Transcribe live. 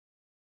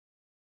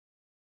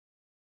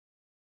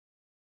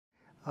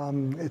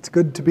It's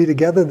good to be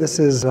together. This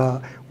is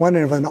one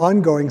of an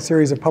ongoing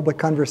series of public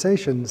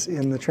conversations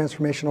in the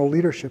Transformational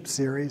Leadership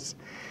series.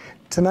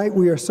 Tonight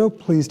we are so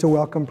pleased to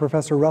welcome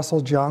Professor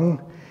Russell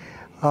Jeung.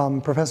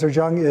 Professor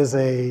Jeung is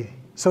a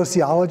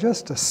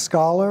sociologist, a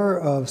scholar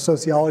of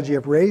sociology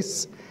of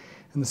race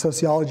and the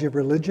sociology of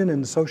religion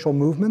and social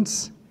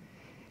movements.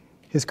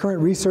 His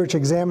current research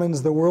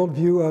examines the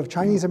worldview of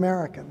Chinese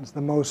Americans,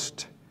 the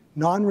most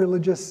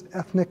non-religious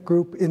ethnic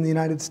group in the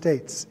United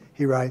States,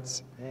 he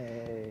writes.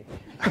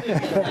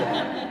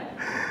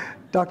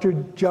 Dr.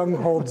 Jeung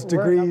holds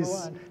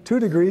two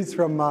degrees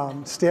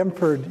from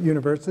Stanford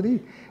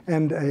University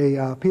and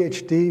a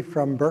PhD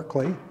from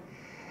Berkeley.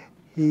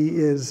 He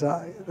is,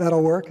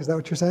 that'll work, is that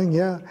what you're saying?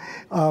 Yeah.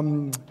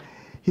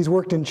 He's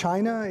worked in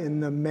China in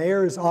the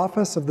mayor's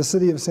office of the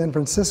city of San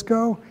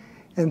Francisco,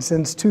 and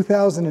since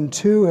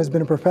 2002 has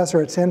been a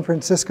professor at San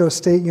Francisco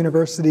State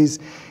University's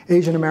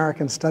Asian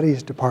American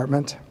Studies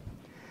Department.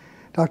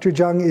 Dr.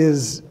 Jeung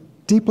is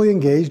deeply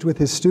engaged with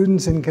his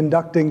students in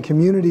conducting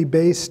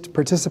community-based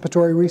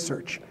participatory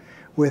research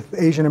with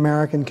Asian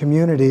American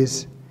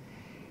communities.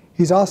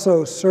 He's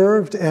also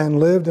served and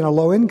lived in a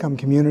low-income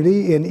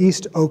community in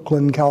East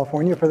Oakland,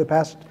 California for the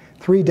past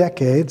 3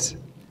 decades.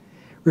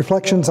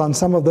 Reflections on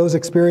some of those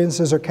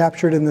experiences are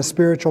captured in the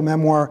spiritual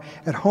memoir,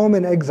 At Home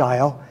in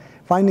Exile,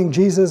 Finding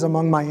Jesus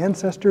Among My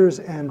Ancestors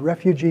and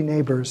Refugee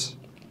Neighbors.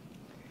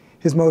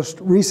 His most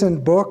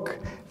recent book,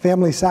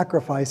 Family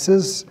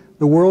Sacrifices,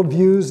 The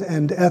Worldviews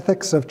and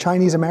Ethics of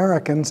Chinese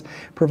Americans,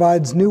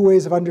 provides new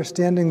ways of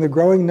understanding the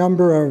growing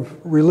number of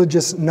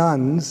religious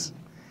nuns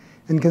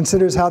and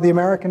considers how the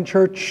American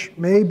church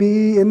may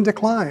be in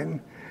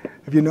decline.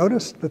 Have you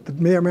noticed that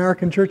the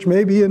American church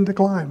may be in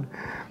decline?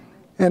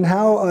 And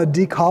how a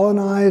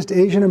decolonized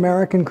Asian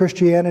American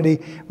Christianity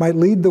might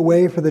lead the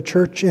way for the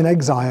church in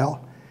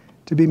exile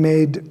to be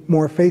made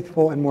more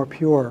faithful and more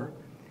pure.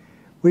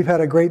 We've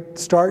had a great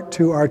start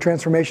to our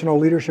Transformational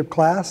Leadership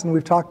class, and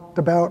we've talked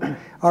about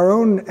our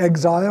own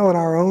exile and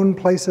our own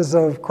places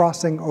of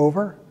crossing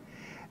over.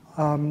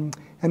 And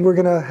we're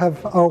going to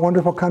have a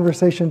wonderful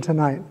conversation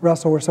tonight.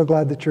 Russell, we're so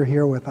glad that you're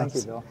here with us.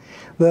 Thank you,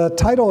 Bill. The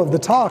title of the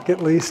talk,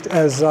 at least,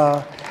 as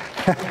the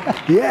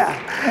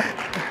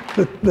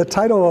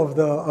title of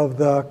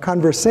the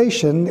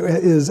conversation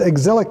is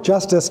Exilic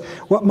Justice: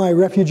 What My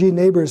Refugee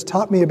Neighbors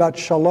Taught Me About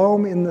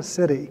Shalom in the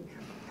City.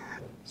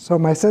 So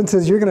my sense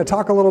is you're going to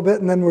talk a little bit,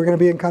 and then we're going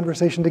to be in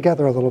conversation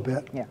together a little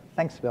bit. Yeah,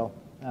 thanks, Bill.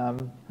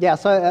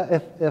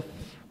 So if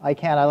I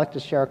can, I'd like to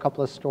share a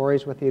couple of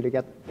stories with you to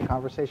get the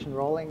conversation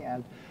rolling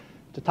and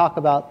to talk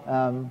about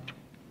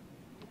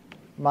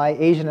my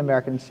Asian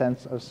American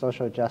sense of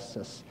social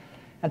justice.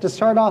 And to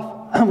start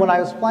off, when I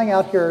was flying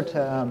out here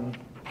to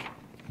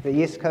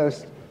the East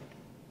Coast,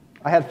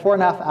 I had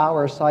 4.5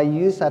 hours, so I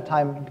used that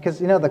time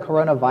because, you know, the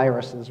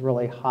coronavirus is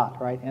really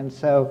hot, right? And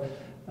so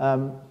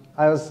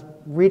I was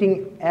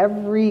reading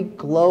every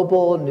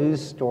global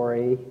news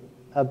story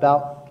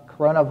about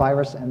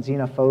coronavirus and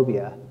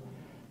xenophobia.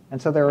 And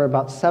so there were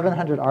about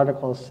 700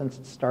 articles since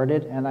it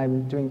started, and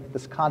I'm doing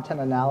this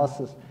content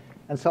analysis.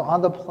 And so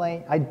on the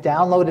plane, I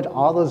downloaded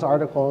all those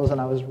articles, and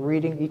I was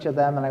reading each of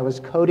them, and I was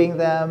coding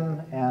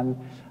them and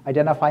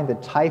identifying the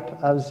type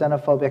of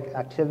xenophobic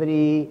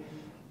activity,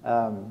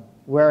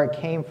 where it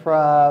came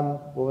from,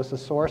 what was the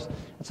source.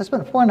 And so I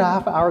spent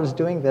 4.5 hours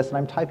doing this, and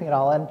I'm typing it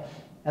all in.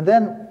 And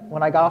then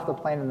when I got off the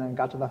plane and then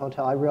got to the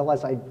hotel, I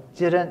realized I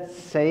didn't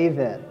save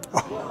it.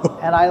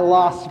 And I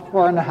lost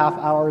 4.5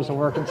 hours of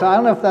work. And so I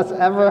don't know if that's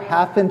ever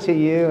happened to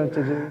you,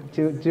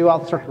 to do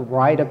all sorts of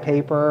write a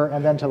paper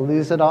and then to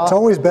lose it all. It's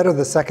always better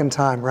the second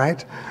time,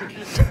 right?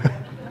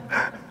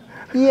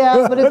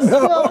 Yeah, but it's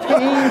still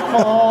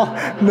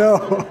painful.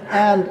 No.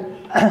 And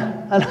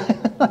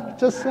I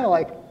just feel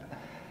like,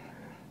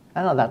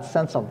 I don't know, that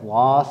sense of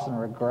loss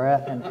and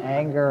regret and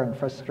anger and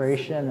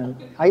frustration. And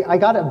I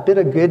got a bit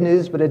of good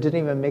news, but it didn't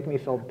even make me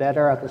feel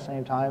better at the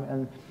same time.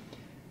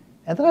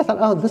 And then I thought,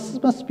 oh,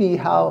 this must be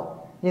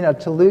how, you know,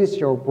 to lose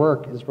your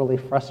work is really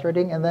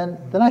frustrating. And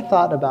then I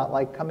thought about,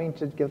 like, coming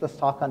to give this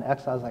talk on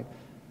exile. I was like,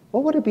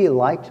 what would it be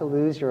like to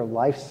lose your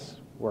life's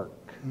work,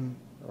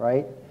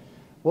 right?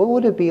 What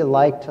would it be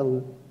like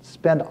to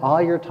spend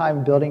all your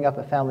time building up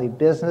a family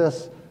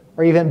business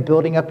or even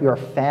building up your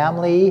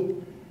family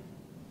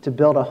to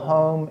build a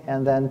home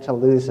and then to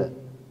lose it?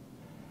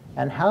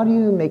 And how do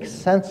you make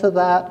sense of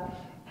that?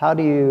 How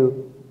do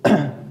you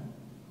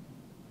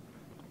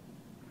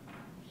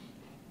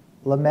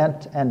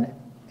lament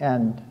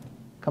and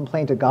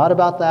complain to God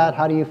about that?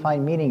 How do you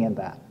find meaning in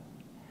that?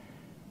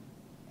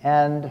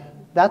 And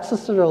that's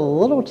just sort of a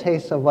little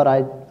taste of what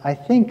I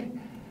think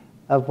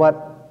of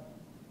what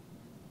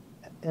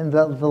in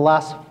the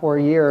last 4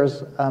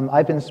 years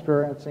I've been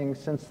experiencing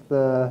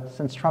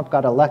since Trump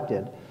got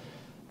elected.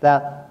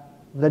 That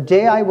the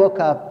day I woke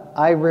up,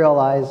 I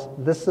realized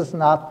this is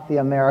not the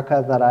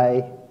America that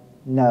I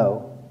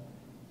know.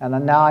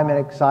 And now I'm in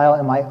exile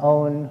in my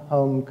own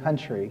home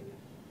country.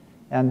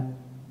 And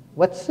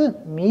what's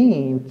it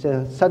mean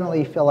to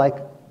suddenly feel like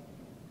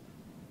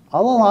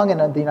all along in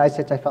the United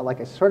States, I felt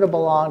like I sort of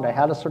belonged. I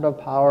had a sort of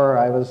power.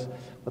 I was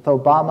with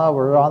Obama.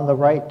 We're on the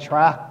right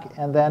track.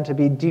 And then to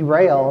be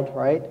derailed,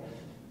 right,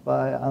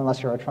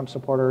 unless you're a Trump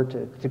supporter,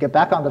 to get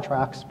back on the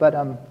tracks. But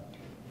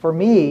for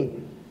me,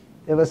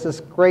 it was this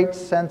great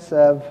sense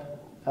of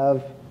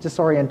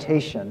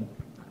disorientation,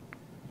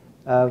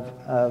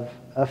 of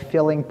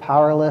feeling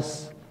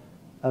powerless,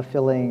 of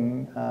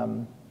feeling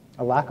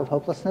a lack of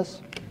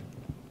hopelessness.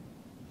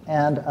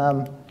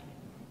 And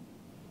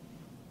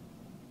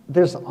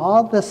there's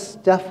all this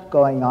stuff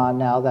going on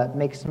now that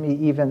makes me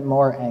even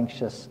more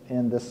anxious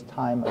in this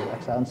time of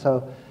exile. And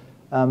so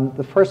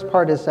the first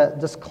part is that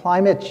this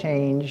climate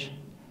change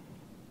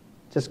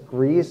just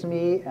grieves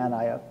me, and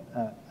I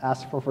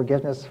ask for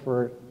forgiveness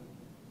for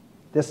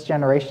this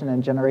generation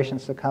and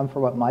generations to come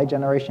for what my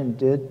generation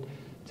did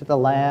to the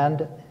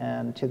land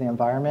and to the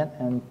environment.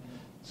 And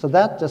so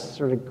that just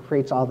sort of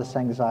creates all this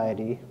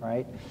anxiety,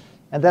 right?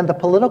 And then the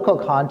political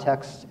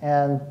context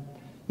and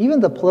even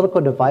the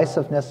political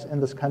divisiveness in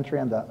this country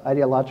and the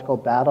ideological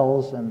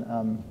battles,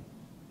 and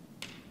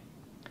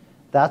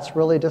that's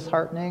really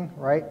disheartening,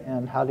 right?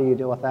 And how do you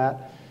deal with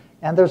that?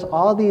 And there's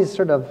all these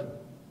sort of,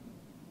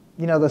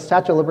 you know, the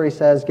Statue of Liberty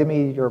says, give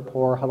me your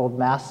poor huddled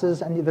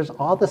masses, and there's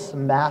all this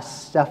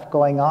mass stuff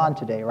going on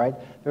today, right?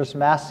 There's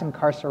mass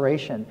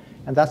incarceration,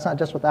 and that's not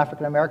just with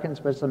African Americans,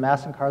 but it's the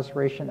mass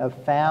incarceration of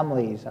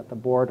families at the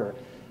border,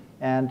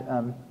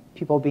 and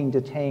people being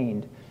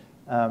detained.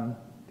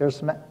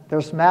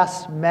 There's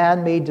mass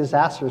man-made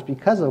disasters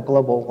because of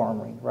global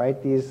warming,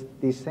 right?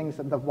 These things,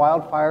 the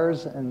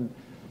wildfires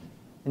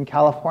in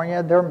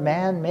California, they're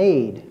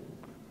man-made,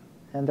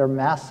 and they're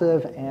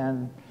massive,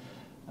 and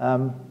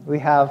we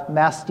have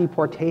mass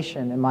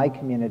deportation in my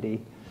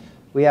community.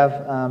 We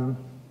have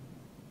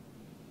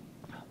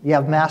you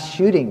have mass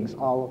shootings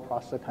all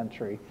across the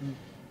country.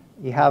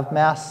 You have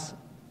mass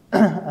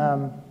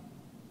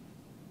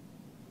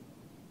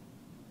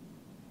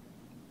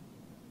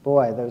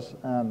boy,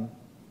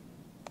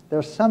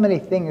 there's so many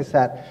things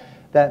that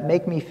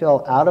make me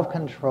feel out of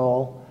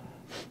control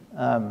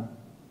and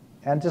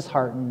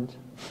disheartened.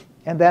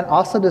 And then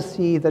also to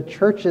see the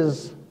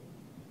churches,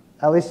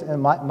 at least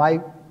in what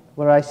I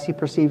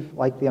perceive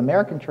like the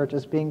American church,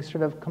 as being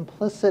sort of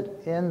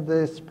complicit in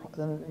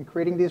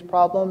creating these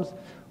problems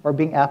or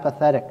being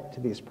apathetic to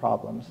these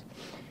problems.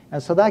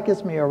 And so that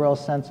gives me a real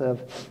sense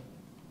of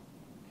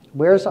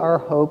where's our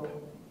hope?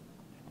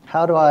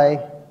 How do I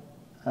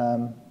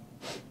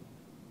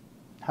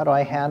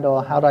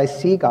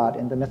see God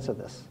in the midst of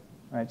this?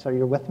 Right, so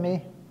you're with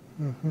me?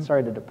 Mm-hmm.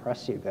 Sorry to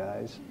depress you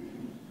guys.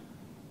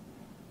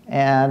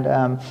 And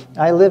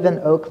I live in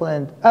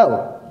Oakland.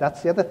 Oh,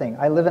 that's the other thing.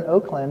 I live in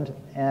Oakland,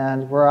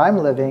 and where I'm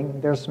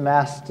living, there's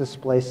mass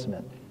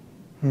displacement.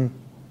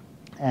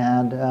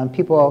 And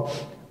people,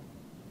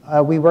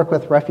 we work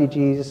with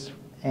refugees,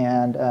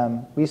 and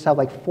we used to have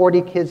like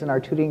 40 kids in our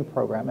tutoring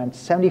program, and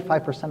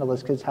 75% of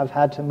those kids have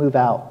had to move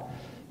out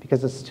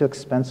because it's too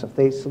expensive.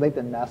 So they've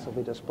been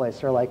massively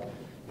displaced. They're like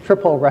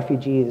triple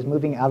refugees,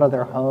 moving out of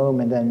their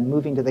home and then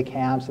moving to the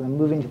camps and then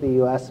moving to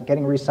the US,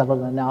 getting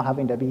resettled, and now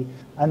having to be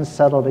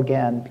unsettled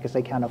again because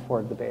they can't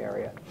afford the Bay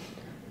Area.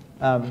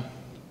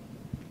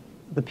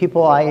 The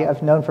people I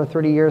have known for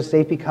 30 years,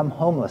 they've become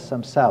homeless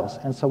themselves.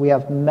 And so we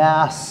have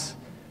mass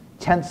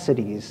tent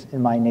cities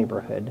in my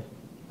neighborhood,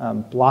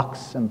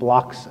 blocks and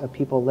blocks of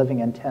people living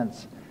in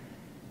tents.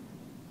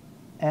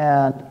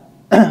 And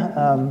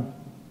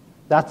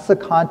that's the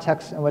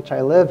context in which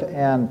I live.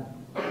 And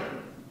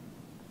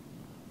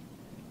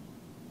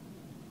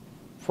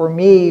for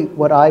me,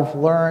 what I've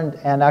learned,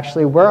 and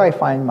actually where I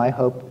find my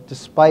hope,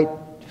 despite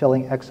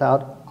feeling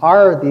exiled,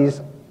 are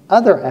these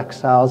other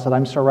exiles that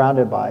I'm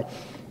surrounded by.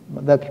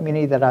 The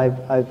community that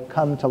I've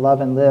come to love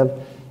and live,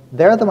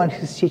 they're the ones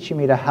who's teaching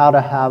me how to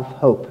have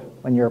hope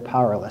when you're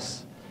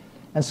powerless.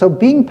 And so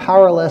being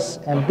powerless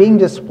and being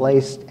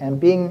displaced and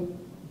being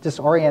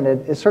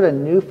disoriented is sort of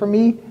new for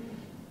me,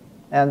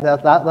 and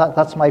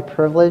that's my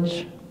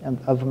privilege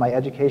of my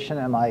education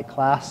and my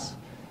class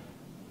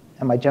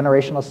and my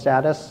generational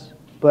status.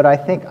 But I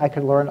think I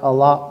could learn a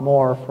lot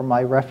more from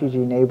my refugee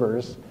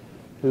neighbors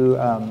who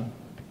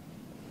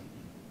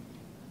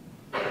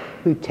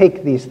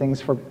take these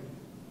things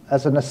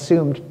as an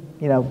assumed,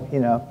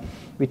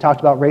 we talked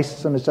about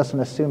racism as just an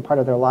assumed part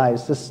of their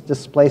lives. This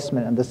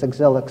displacement and this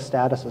exilic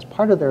status is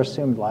part of their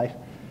assumed life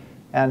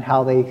and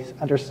how they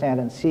understand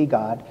and see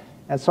God.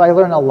 And so I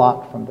learn a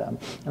lot from them.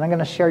 And I'm going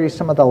to share you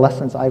some of the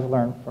lessons I've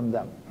learned from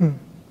them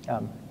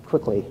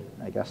quickly,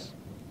 I guess.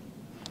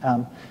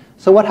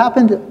 So what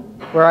happened,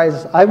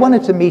 whereas I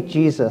wanted to meet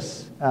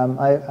Jesus.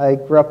 I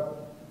grew up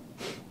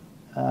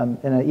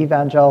in an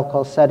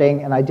evangelical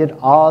setting, and I did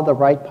all the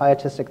right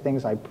pietistic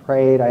things. I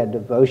prayed, I had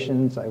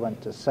devotions, I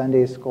went to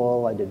Sunday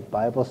school, I did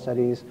Bible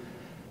studies.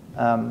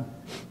 But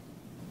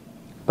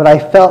I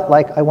felt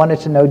like I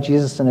wanted to know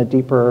Jesus in a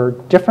deeper,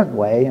 different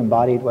way,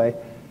 embodied way.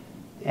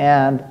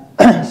 And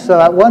so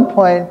at one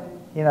point,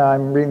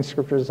 I'm reading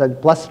scriptures that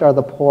said, blessed are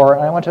the poor.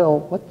 And I went to,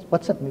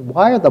 what's it mean?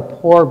 Why are the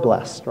poor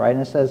blessed, right?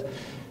 And it says,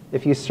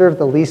 if you serve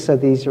the least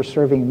of these, you're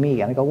serving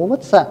me. And I go, well,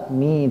 what's that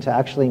mean to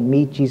actually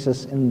meet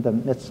Jesus in the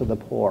midst of the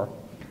poor?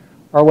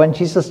 Or when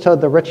Jesus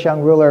told the rich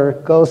young ruler,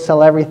 go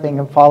sell everything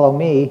and follow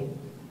me,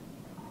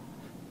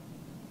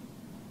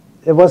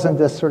 it wasn't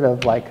this sort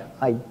of like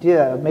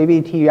idea.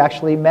 Maybe he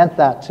actually meant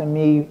that to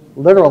me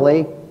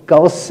literally,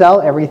 go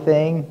sell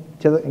everything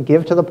and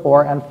give to the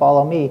poor and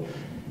follow me.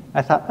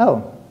 I thought,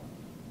 oh,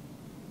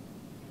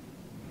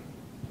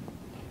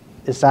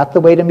 is that the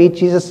way to meet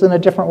Jesus in a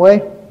different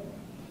way?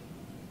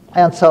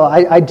 And so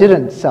I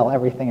didn't sell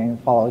everything and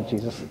follow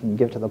Jesus and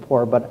give to the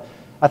poor, but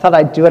I thought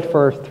I'd do it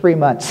for 3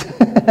 months.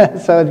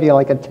 So it'd be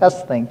like a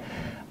test thing.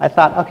 I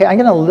thought, okay, I'm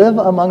going to live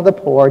among the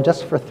poor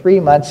just for 3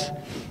 months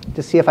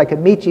to see if I could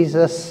meet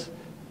Jesus,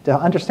 to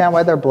understand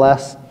why they're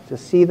blessed, to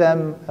see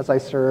them as I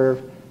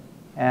serve,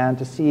 and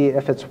to see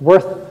if it's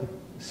worth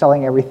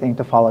selling everything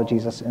to follow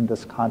Jesus in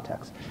this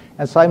context.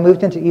 And so I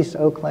moved into East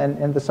Oakland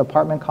in this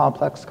apartment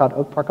complex called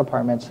Oak Park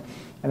Apartments,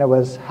 and it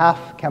was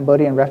half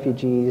Cambodian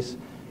refugees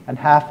and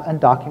half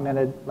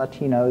undocumented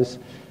Latinos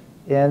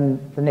in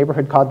the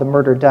neighborhood called the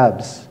Murder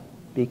Dubs,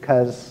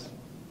 because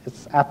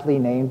it's aptly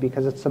named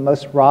because it's the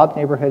most robbed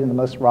neighborhood and the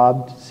most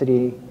robbed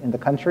city in the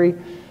country.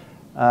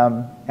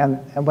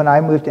 And when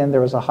I moved in,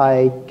 there was a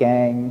high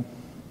gang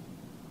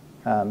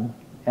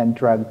and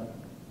drug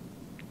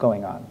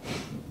going on.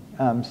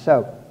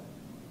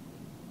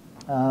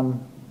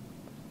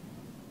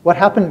 What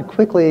happened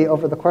quickly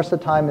over the course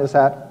of time is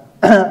that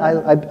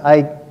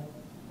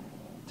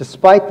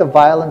despite the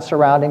violent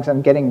surroundings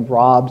and getting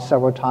robbed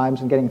several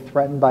times and getting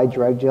threatened by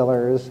drug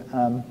dealers,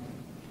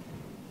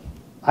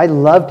 I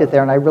loved it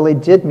there, and I really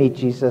did meet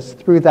Jesus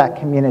through that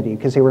community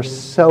because they were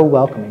so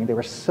welcoming. They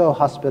were so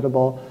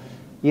hospitable.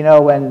 You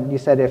know, when you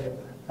said,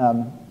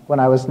 when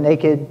I was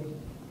naked,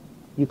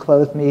 you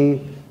clothed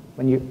me.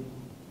 When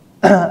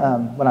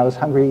I was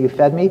hungry, you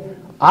fed me.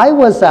 I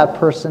was that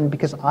person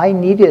because I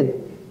needed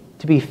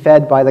to be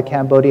fed by the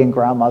Cambodian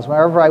grandmas.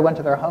 Whenever I went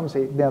to their homes,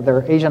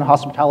 their Asian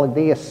hospitality,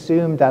 they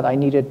assumed that I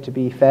needed to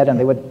be fed, and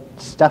they would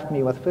stuff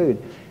me with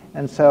food.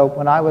 And so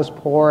when I was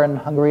poor and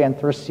hungry and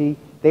thirsty,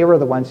 they were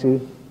the ones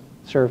who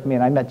served me,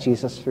 and I met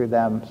Jesus through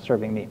them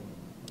serving me.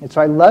 And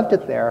so I loved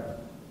it there.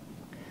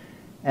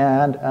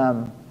 And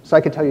so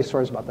I could tell you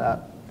stories about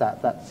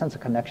that sense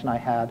of connection I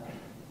had.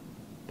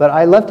 But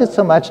I loved it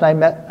so much,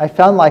 and I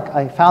found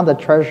the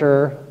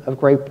treasure of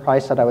great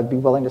price that I would be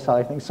willing to sell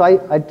everything. So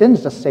I didn't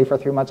just stay for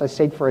 3 months. I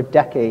stayed for a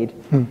decade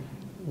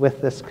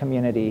with this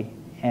community.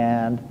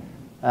 And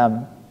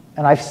then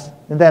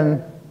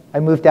I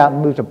moved out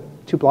and moved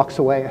 2 blocks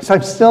away. So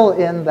I'm still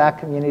in that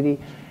community.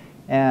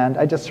 And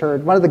I just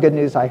heard, one of the good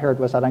news I heard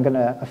was that I'm going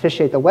to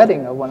officiate the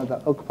wedding of one of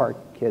the Oak Park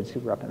kids who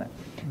grew up in it.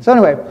 So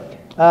anyway,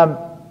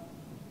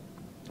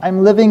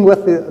 I'm living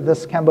with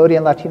this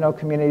Cambodian Latino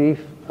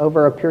community.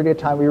 Over a period of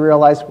time, we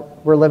realized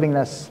we're living in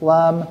a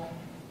slum,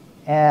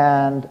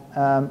 and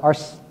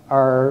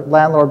our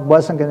landlord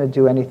wasn't going to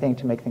do anything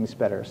to make things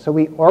better. So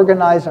we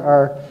organized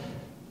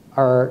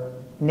our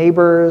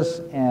neighbors,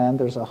 and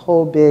there's a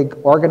whole big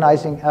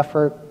organizing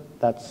effort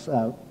that's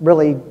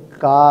really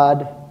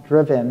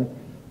God-driven,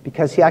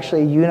 because he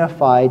actually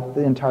unified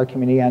the entire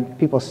community and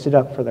people stood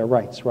up for their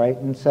rights, right?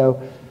 And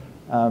so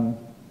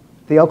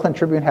the Oakland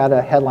Tribune had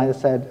a headline that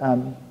said,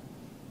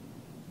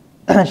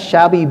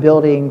 shabby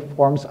building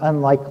forms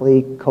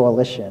unlikely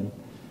coalition.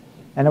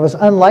 And it was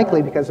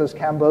unlikely because it was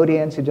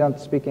Cambodians who don't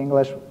speak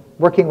English,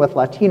 working with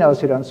Latinos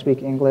who don't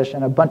speak English,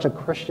 and a bunch of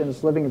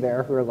Christians living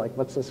there who are like,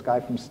 what's this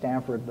guy from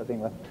Stanford living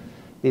with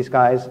these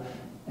guys?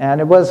 And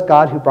it was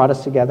God who brought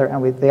us together,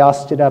 and they all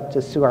stood up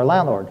to sue our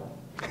landlord.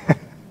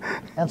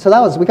 And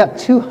so we got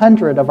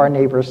 200 of our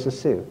neighbors to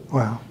sue.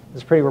 Wow. It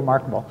was pretty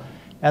remarkable.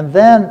 And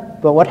then,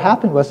 but what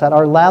happened was that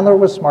our landlord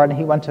was smart, and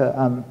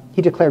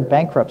he declared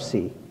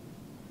bankruptcy.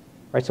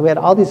 Right, so we had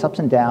all these ups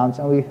and downs,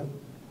 and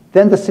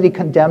then the city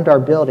condemned our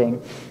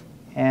building,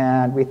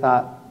 and we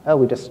thought, oh,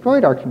 we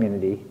destroyed our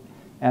community.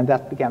 And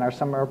that began our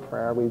summer of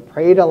prayer. We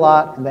prayed a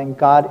lot, and then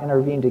God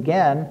intervened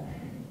again.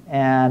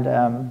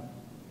 And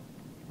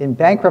in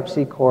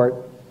bankruptcy court,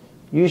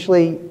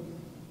 usually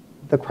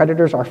the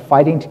creditors are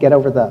fighting to get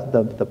over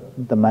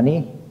the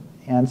money.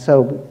 And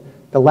so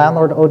the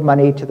landlord owed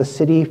money to the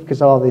city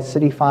because of all the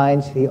city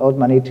fines. He owed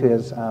money to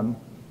his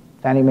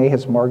Fannie Mae,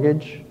 his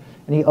mortgage,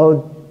 and he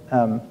owed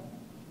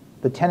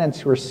the tenants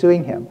who were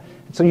suing him.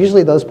 And so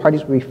usually those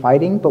parties would be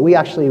fighting, but we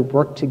actually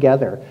worked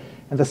together.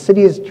 And the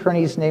city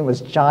attorney's name was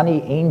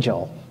Johnny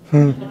Angel.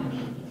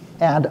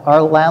 And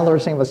our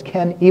landlord's name was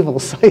Ken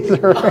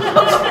Evilsizer.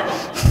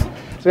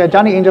 So we had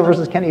Johnny Angel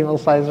versus Ken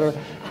Evilsizer.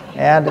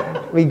 And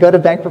we go to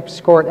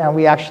bankruptcy court, and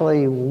we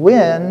actually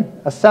win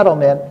a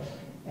settlement.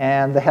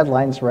 And the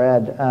headlines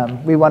read,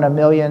 we won $1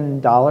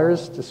 million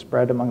to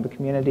spread among the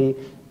community.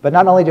 But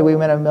not only did we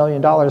win $1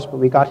 million, but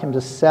we got him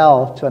to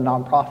sell to a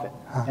nonprofit.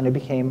 And it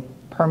became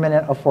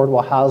permanent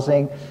affordable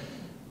housing.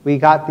 We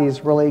got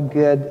these really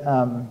good,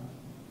 the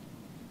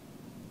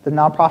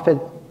nonprofit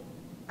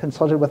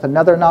consulted with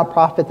another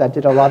nonprofit that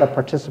did a lot of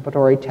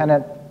participatory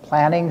tenant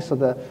planning, so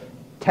the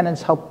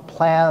tenants helped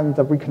plan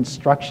the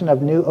reconstruction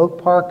of new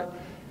Oak Park.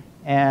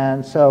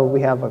 And so we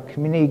have a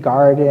community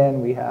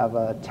garden, we have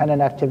a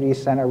tenant activity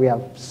center, we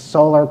have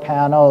solar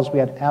panels, we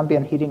had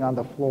ambient heating on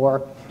the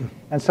floor.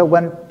 And so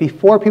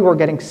before people were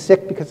getting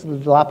sick because of the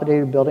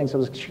dilapidated buildings, it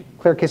was a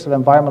clear case of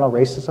environmental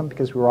racism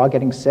because we were all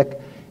getting sick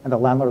and the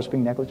landlord was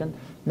being negligent.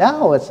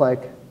 Now it's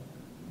like,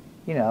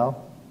 you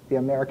know, the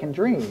American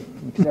dream.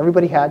 Because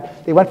everybody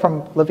they went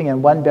from living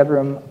in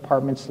 1-bedroom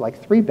apartments to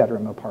like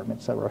 3-bedroom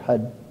apartments that were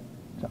HUD.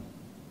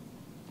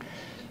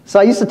 So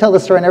I used to tell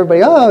this story and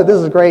everybody, oh, this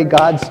is great,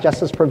 God's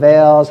justice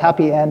prevails,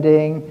 happy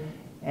ending,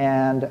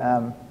 and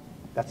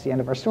that's the end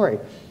of our story.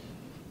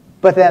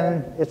 But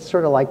then it's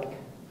sort of like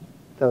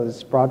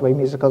those Broadway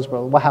musicals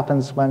where what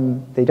happens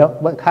when they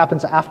don't, what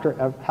happens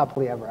after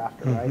happily ever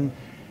after, right?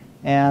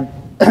 And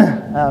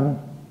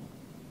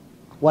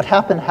what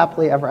happened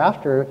happily ever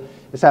after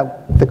is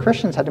that the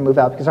Christians had to move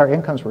out because our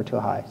incomes were too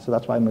high, so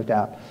that's why I moved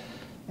out.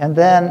 And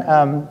then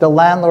the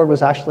landlord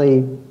was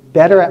actually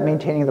better at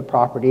maintaining the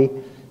property,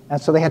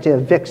 and so they had to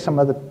evict some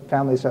of the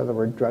families that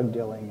were drug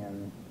dealing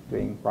and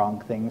doing wrong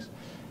things.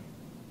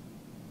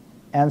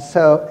 And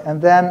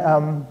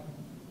then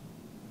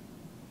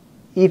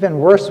even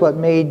worse, what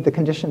made the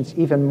conditions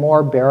even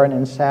more barren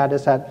and sad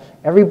is that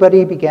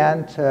everybody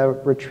began to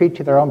retreat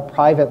to their own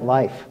private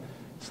life.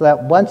 So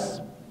that once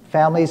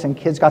families and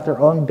kids got their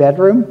own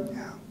bedroom,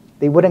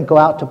 they wouldn't go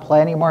out to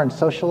play anymore and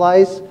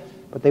socialize,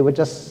 but they would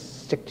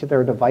just stick to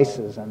their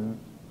devices and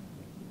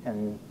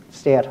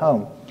stay at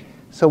home.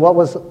 So what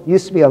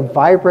used to be a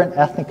vibrant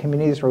ethnic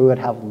communities where we would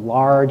have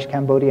large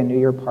Cambodian New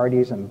Year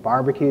parties and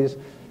barbecues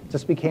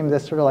just became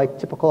this sort of like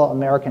typical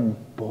American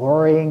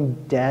boring,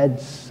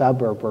 dead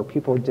suburb where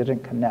people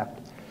didn't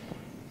connect.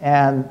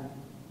 And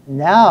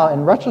now,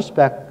 in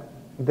retrospect,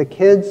 the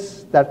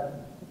kids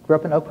that grew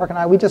up in Oak Park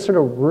and we just sort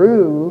of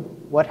rue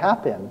what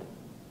happened,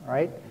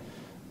 right?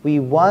 We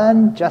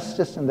won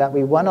justice in that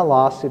we won a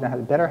lawsuit and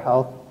had better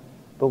health,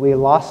 but we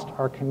lost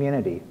our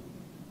community.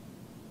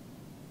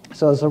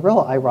 So it's a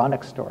real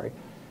ironic story.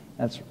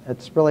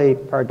 It's really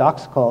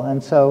paradoxical.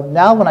 And so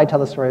now when I tell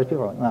the story,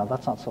 people are like, no,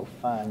 that's not so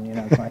fun. You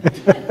know, it's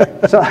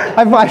like, so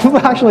I've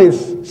actually,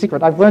 it's a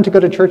secret, I've learned to go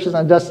to churches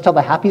and just tell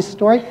the happy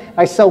story.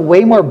 I sell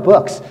way more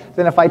books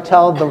than if I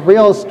tell the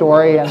real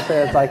story and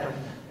say it's like,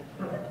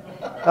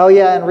 oh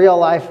yeah, in real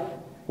life,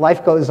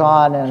 life goes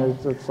on and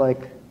it's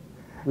like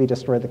we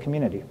destroyed the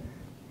community.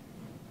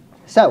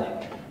 So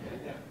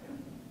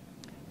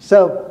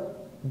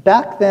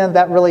back then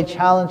that really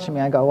challenged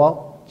me. I go,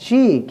 well,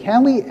 gee,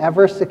 can we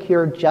ever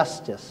secure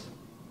justice,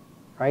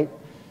 right?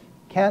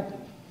 And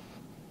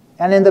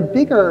in the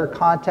bigger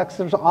context,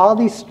 there's all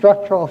these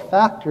structural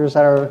factors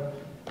that are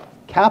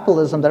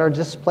capitalism that are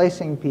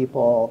displacing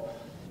people.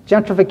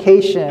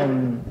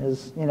 Gentrification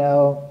is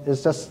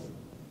just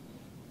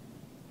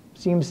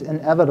seems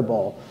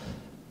inevitable.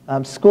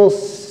 School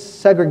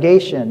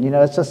segregation,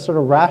 it's just sort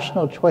of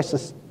rational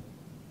choices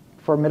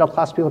for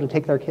middle-class people to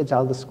take their kids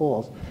out of the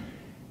schools.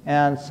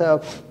 And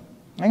so,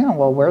 hang on,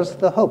 well, where's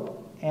the hope?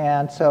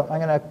 And so I'm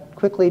going to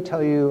quickly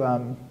tell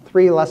you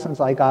 3 lessons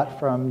I got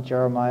from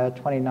Jeremiah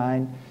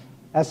 29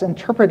 as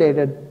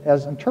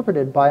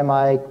interpreted by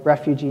my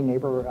refugee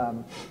neighbor,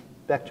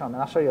 Bek Chom. And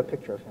I'll show you a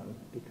picture of him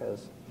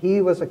because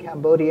he was a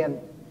Cambodian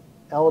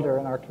elder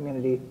in our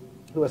community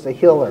who was a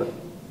healer.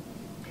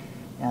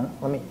 And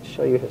let me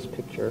show you his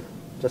picture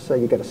just so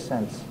you get a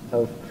sense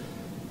of,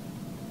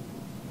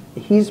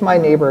 he's my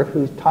neighbor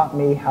who taught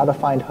me how to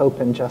find hope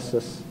and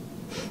justice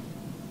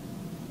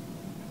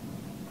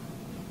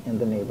in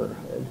the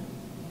neighborhood.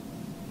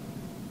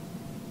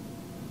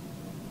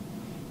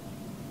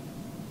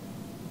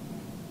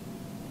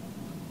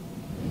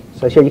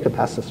 So here you could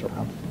pass this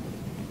around.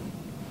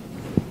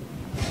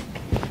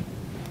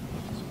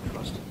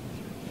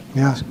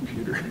 Yeah.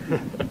 Computer.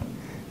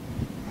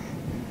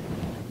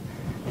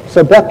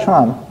 So Bek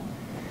Chom.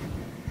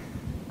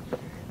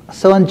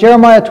 So in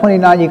Jeremiah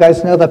 29, you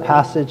guys know the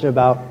passage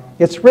about,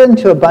 it's written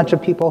to a bunch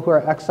of people who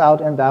are exiled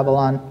in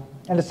Babylon,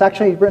 and it's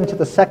actually written to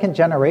the 2nd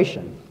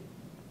generation.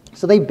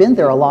 So they've been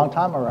there a long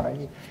time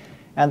already.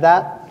 And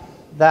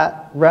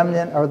that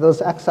remnant, or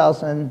those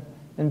exiles in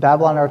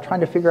Babylon, are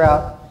trying to figure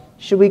out,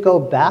 should we go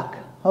back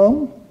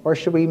home or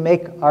should we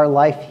make our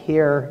life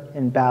here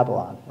in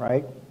Babylon,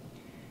 right?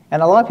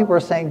 And a lot of people are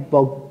saying,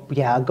 well,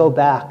 yeah, go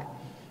back.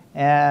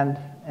 And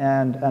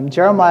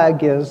Jeremiah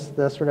gives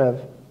the sort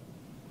of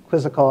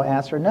quizzical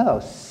answer, no,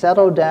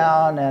 settle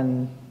down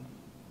and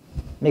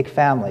make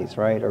families,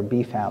 right, or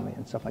be family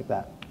and stuff like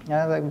that. And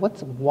I was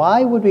like,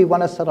 why would we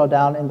want to settle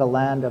down in the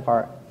land of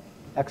our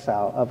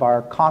exile, of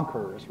our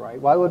conquerors, right?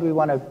 Why would we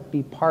want to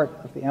be part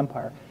of the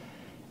empire?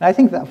 And I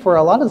think that for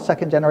a lot of the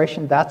 2nd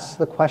generation, that's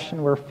the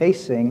question we're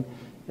facing,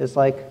 is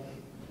like,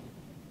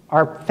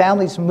 our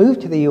families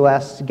moved to the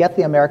US to get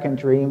the American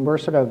dream. We're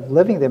sort of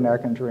living the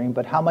American dream,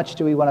 but how much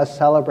do we want to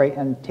celebrate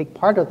and take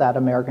part of that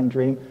American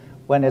dream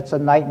when it's a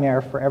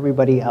nightmare for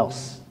everybody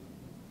else,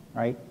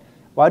 right?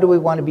 Why do we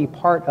want to be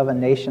part of a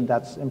nation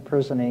that's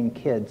imprisoning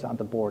kids on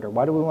the border?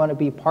 Why do we want to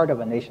be part of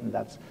a nation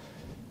that's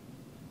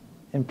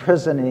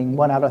imprisoning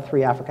 1 out of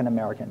 3 African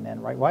American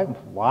men, right?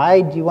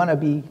 Why do you want to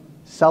be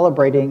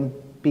celebrating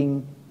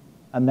being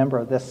a member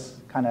of this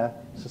kind of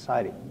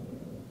society.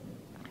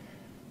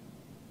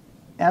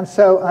 And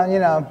so, you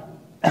know,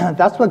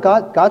 that's what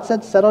God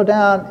said, settle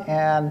down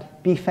and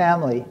be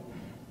family.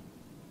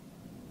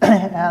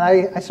 And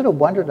I sort of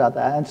wondered about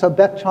that. And so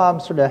Beck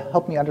Chom sort of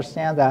helped me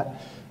understand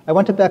that. I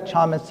went to Beck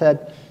Chom and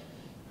said,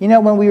 you know,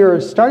 when we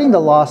were starting the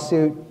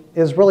lawsuit, it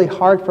was really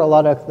hard for a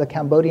lot of the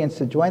Cambodians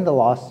to join the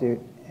lawsuit.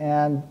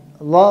 And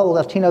a lot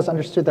of Latinos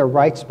understood their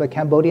rights, but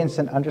Cambodians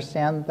didn't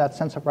understand that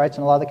sense of rights.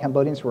 And a lot of the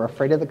Cambodians were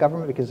afraid of the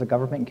government because the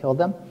government killed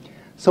them.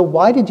 So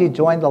why did you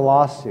join the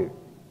lawsuit?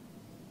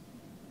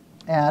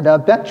 And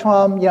Beck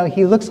Chom, you know,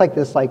 he looks like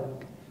this like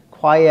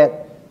quiet,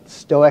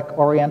 stoic,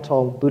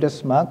 oriental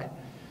Buddhist monk,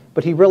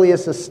 but he really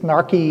is this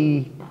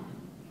snarky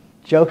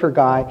joker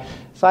guy.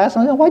 So I asked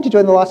him, why'd you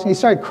join the lawsuit? And he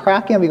started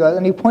cracking him. He goes,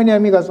 and he pointed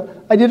at me and goes,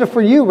 I did it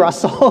for you,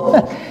 Russell.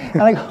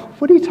 And I go,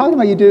 what are you talking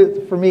about? You did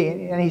it for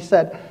me. And he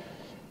said,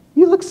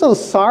 you look so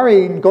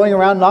sorry going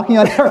around knocking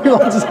on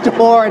everyone's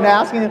door and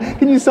asking,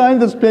 can you sign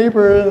this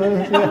paper?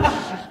 And, you know,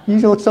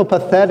 you look so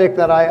pathetic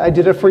that I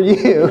did it for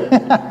you.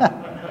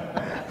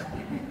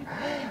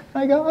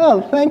 I go,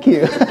 oh, thank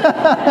you.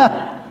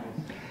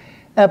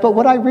 But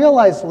what I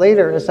realized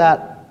later is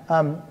that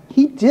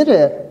he did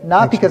it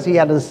not because he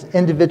had this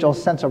individual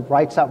sense of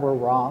rights that were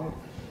wrong,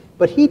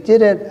 but he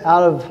did it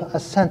out of a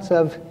sense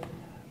of,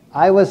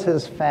 I was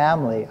his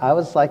family. I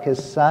was like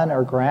his son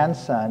or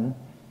grandson,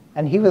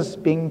 and he was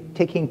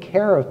taking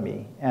care of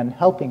me and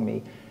helping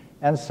me.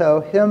 And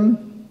so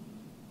him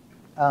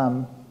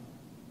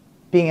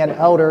being an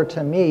elder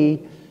to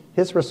me,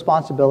 his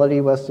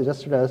responsibility was to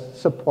just sort of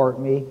support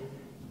me.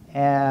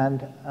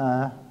 And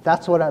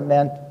that's what it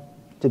meant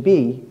to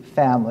be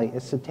family,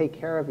 is to take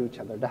care of each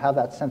other, to have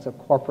that sense of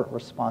corporate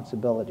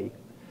responsibility.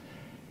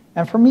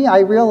 And for me, I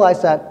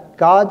realized that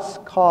God's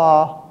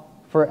call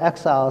for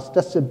exiles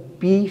just to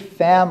be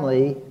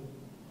family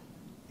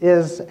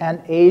is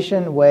an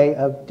Asian way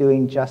of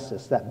doing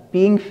justice. That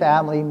being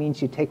family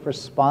means you take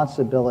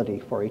responsibility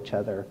for each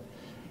other.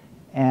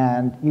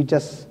 And you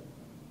just,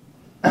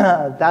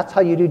 that's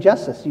how you do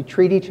justice. You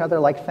treat each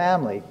other like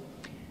family.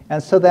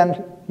 And so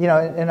then, you know,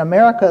 in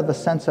America, the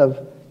sense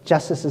of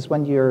justice is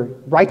when your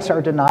rights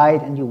are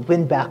denied and you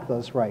win back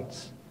those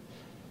rights.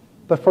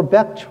 But for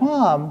Beck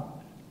Chom,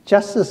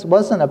 justice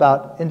wasn't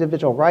about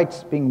individual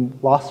rights being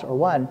lost or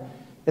won.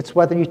 It's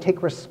whether you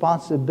take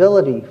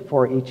responsibility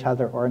for each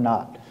other or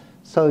not.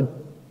 So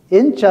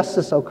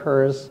injustice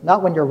occurs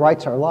not when your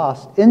rights are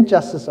lost.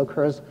 Injustice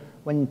occurs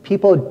when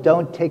people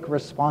don't take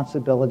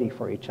responsibility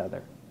for each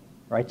other.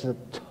 Right? It's a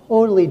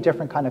totally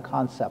different kind of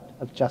concept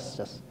of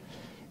justice.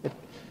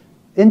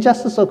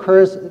 Injustice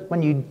occurs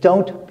when you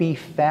don't be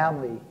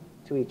family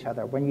to each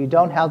other, when you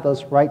don't have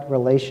those right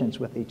relations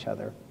with each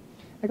other.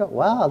 I go,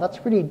 wow, that's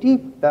pretty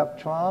deep, Beck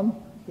Chom,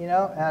 you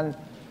know.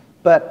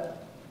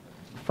 But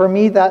for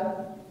me,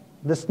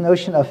 this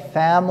notion of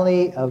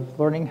family, of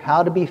learning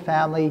how to be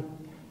family,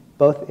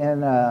 both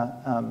in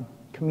a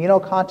communal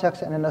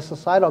context and in a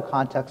societal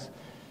context,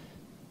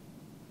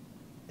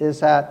 is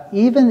that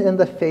even in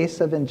the face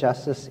of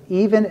injustice,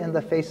 even in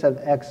the face of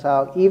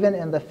exile, even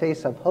in the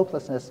face of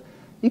hopelessness,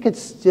 you could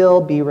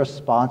still be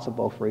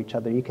responsible for each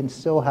other. You can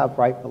still have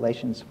right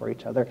relations for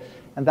each other.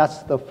 And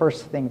that's the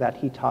first thing that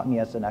he taught me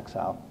as an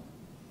exile.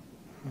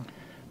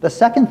 The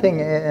second thing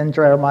in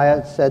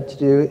Jeremiah said to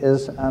do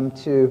is I don't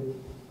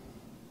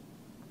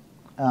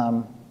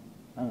know,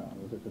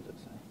 what did it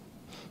say?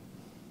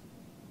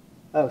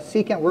 Oh,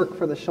 seek and work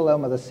for the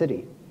shalom of the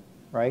city,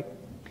 right?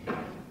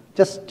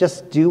 Just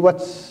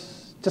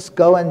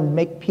go and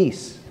make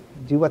peace.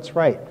 Do what's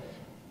right.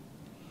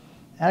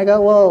 And I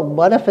go, well,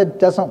 what if it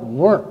doesn't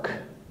work,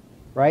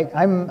 right?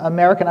 I'm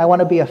American, I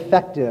want to be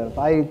effective.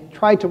 I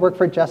tried to work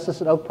for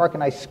justice at Oak Park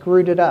and I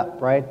screwed it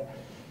up, right?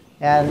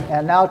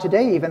 And now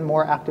today, even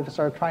more activists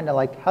are trying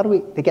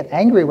to they get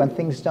angry when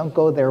things don't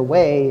go their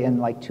way in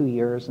like 2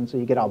 years, and so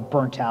you get all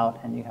burnt out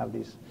and you have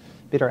these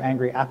bitter,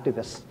 angry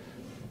activists.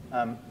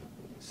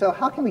 So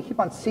how can we keep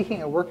on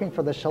seeking and working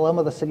for the shalom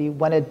of the city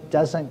when it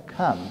doesn't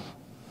come,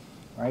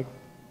 right?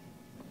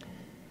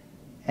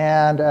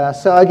 And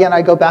so again,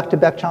 I go back to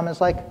Beck Chom.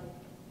 It's like,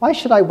 why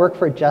should I work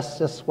for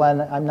justice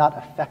when I'm not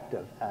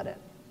effective at it?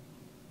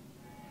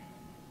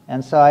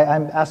 And so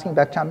I'm asking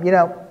Beck Chom, you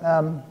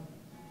know,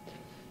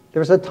 there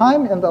was a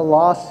time in the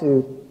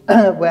lawsuit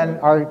when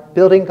our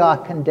building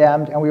got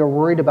condemned and we were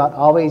worried about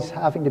always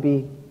having to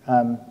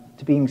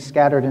being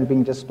scattered and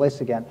being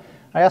displaced again.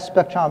 I asked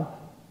Beck Chom,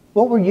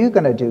 what were you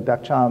going to do,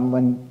 Beck Chom,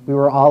 when we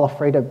were all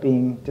afraid of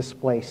being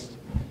displaced?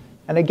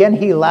 And again,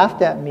 he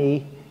laughed at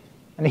me.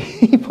 And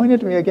he pointed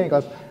to me again, he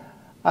goes,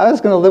 I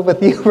was going to live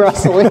with you,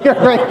 Russell, in your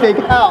great big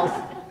house.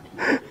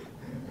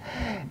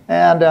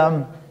 And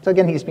so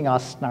again, he's being all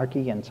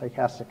snarky and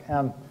sarcastic.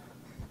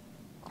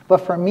 But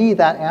for me,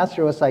 that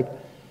answer was like,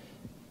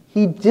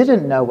 he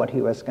didn't know what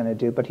he was going to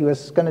do, but he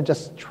was going to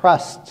just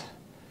trust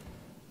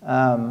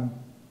in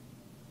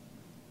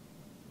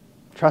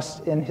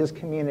his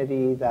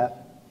community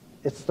that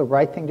it's the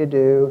right thing to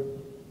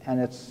do and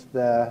it's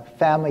the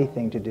family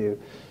thing to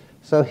do.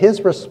 So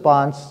his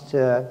response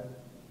to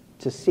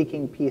to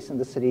seeking peace in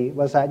the city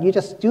was that you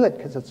just do it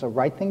because it's the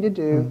right thing to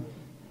do,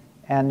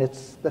 and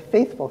it's the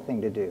faithful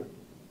thing to do,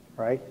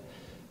 right?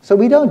 So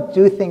we don't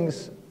do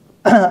things,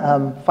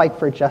 fight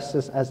for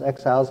justice as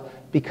exiles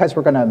because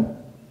we're going to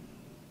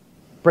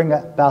bring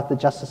about the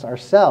justice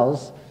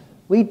ourselves.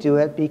 We do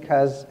it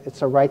because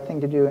it's the right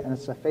thing to do and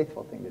it's a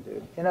faithful thing to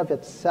do. In of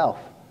itself,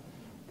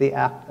 the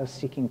act of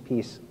seeking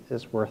peace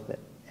is worth it.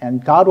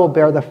 And God will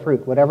bear the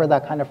fruit, whatever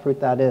that kind of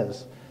fruit that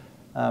is.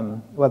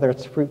 Whether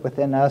it's fruit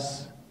within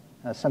us,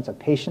 a sense of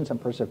patience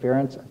and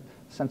perseverance, a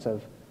sense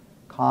of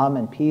calm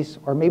and peace,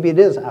 or maybe it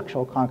is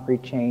actual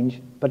concrete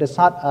change, but it's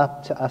not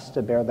up to us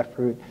to bear the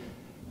fruit.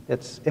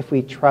 It's if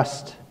we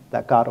trust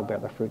that God will bear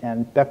the fruit.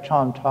 And Beck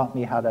Chom taught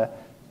me how to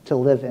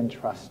live in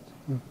trust.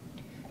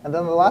 And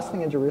then the last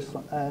thing in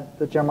Jerusalem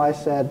that Jeremiah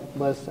said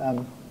was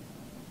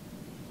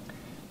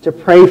to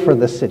pray for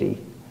the city.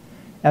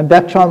 And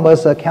Beck Chom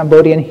was a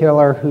Cambodian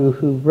healer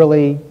who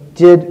really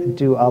did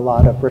do a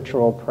lot of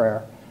ritual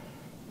prayer.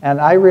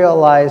 And I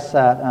realized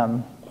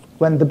that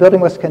when the building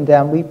was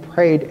condemned, we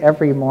prayed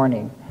every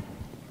morning.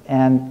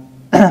 And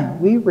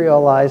we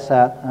realized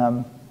that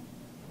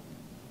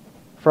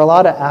for a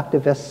lot of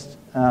activists,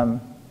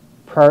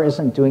 prayer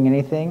isn't doing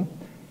anything.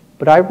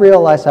 But I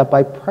realized that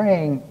by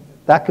praying,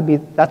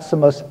 that's the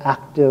most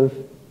active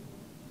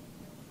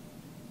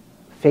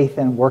faith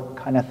and work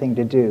kind of thing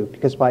to do.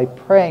 Because by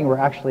praying, we're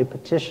actually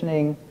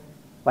petitioning,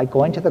 like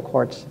going to the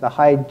courts, the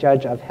high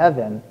judge of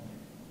heaven,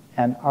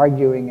 and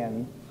arguing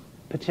and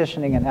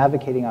petitioning and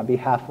advocating on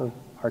behalf of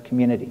our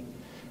community.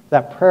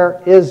 That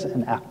prayer is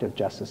an act of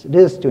justice. It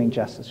is doing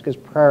justice, because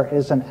prayer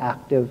is an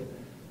active,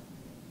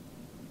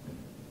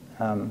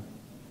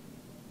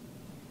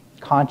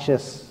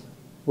 conscious,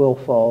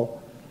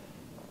 willful,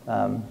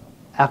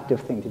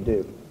 active thing to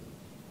do.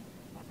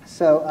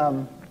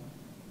 So,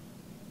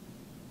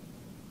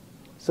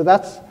 so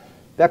that's,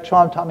 Beck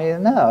Chom taught me,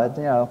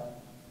 no,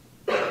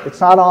 it's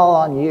not all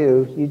on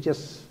you. You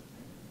just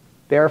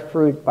bear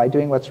fruit by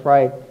doing what's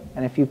right.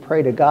 And if you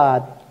pray to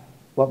God,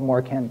 what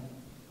more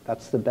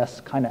that's the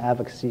best kind of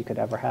advocacy you could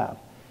ever have.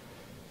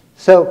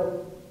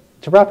 So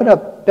to wrap it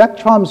up, Beck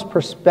Chom's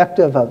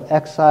perspective of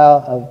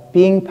exile, of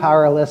being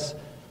powerless,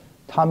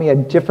 taught me a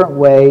different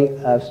way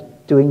of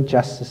doing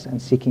justice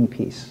and seeking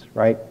peace,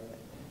 right?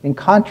 In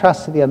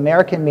contrast to the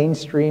American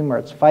mainstream where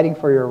it's fighting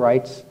for your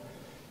rights,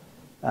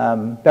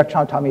 Beck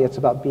Chom taught me it's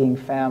about being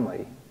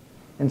family.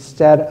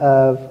 Instead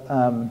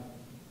of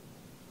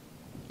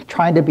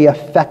trying to be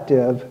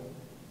effective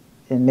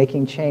in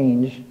making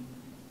change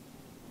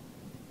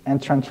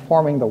and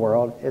transforming the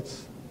world,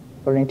 it's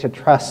learning to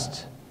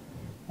trust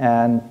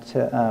and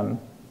to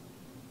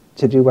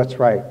do what's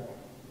right.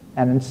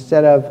 And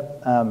instead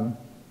of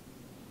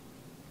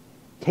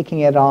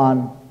taking it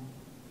on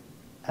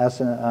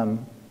as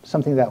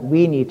something that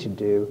we need to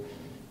do,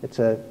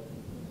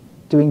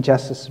 doing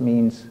justice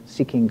means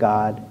seeking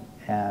God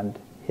and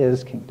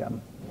His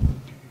kingdom.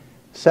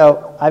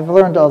 So I've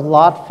learned a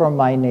lot from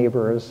my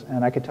neighbors,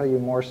 and I could tell you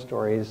more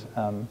stories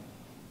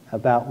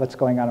about what's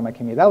going on in my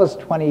community. That was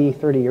 20,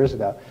 30 years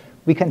ago.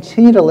 We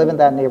continue to live in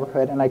that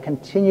neighborhood, and I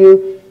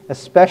continue,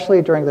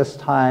 especially during this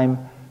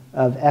time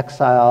of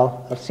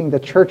exile, of seeing the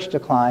church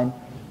decline,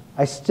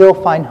 I still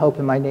find hope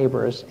in my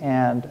neighbors.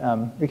 And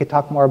we could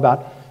talk more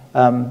about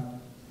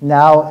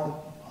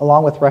now,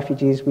 along with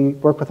refugees, we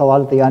work with a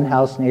lot of the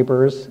unhoused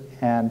neighbors,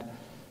 and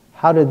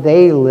how do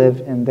they live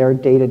in their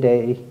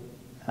day-to-day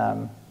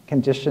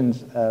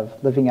conditions of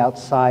living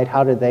outside?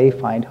 How do they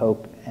find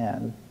hope?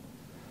 And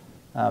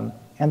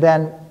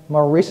then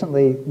more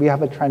recently, we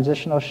have a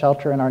transitional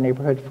shelter in our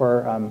neighborhood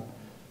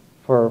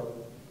for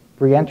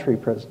reentry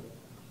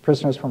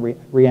prisoners from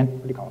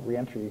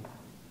reentry?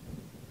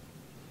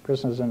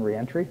 Prisoners in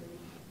reentry?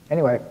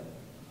 Anyway,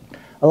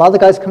 a lot of the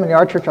guys coming to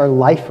our church are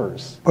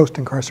lifers.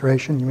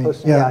 Post-incarceration, you mean?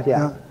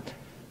 Yeah.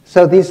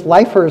 So these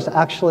lifers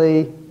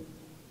actually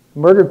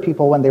murdered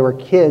people when they were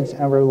kids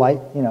and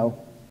were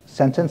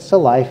sentenced to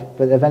life,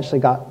 but eventually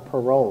got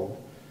paroled.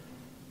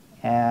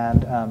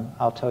 And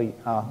I'll tell you,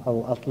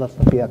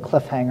 let be a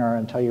cliffhanger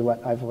and tell you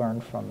what I've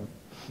learned from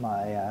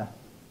my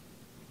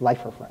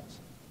lifer friends.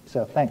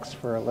 So thanks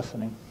for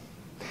listening.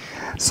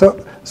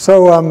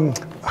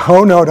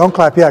 Oh no, don't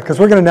clap yet, because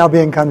we're going to now be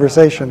in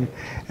conversation,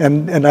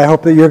 and I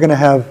hope that you're going to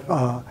have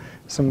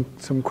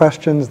some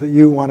questions that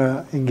you want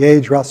to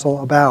engage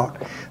Russell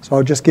about. So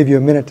I'll just give you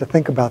a minute to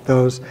think about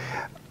those.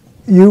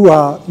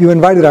 You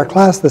invited our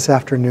class this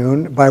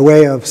afternoon by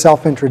way of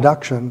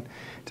self-introduction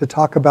to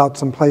talk about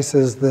some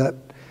places that,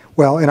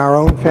 well, in our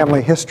own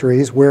family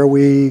histories, where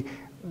we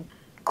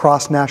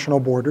cross national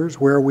borders,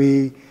 where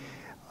we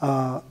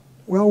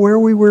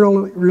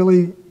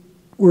really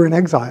were in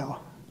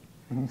exile,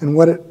 mm-hmm. and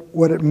what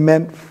it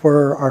meant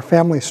for our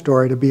family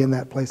story to be in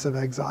that place of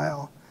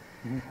exile.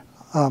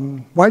 Mm-hmm.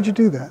 Why'd you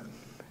do that?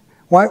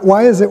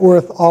 Why is it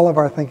worth all of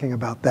our thinking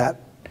about that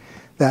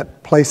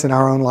place in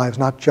our own lives,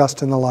 not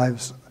just in the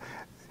lives,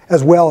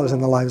 as well as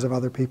in the lives of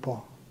other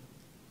people?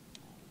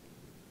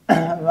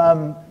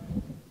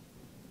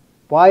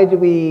 Why do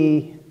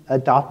we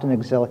adopt an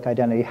exilic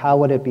identity? How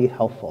would it be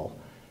helpful?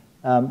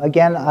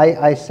 Again,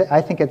 I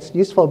think it's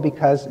useful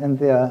because in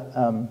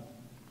the,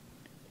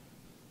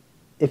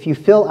 if you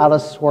feel out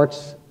of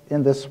sorts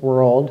in this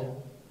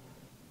world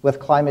with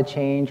climate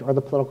change or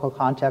the political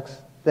context,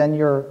 then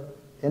you're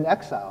in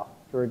exile.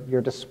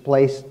 You're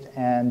displaced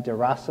and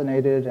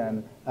deracinated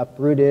and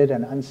uprooted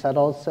and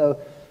unsettled. So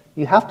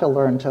you have to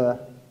learn to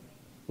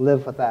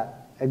live with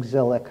that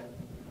exilic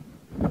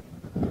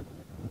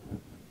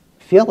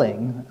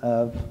feeling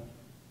of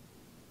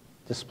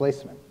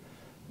displacement.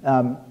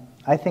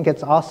 I think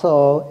it's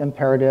also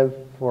imperative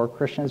for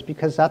Christians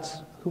because that's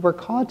who we're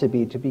called to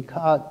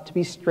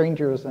be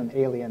strangers and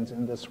aliens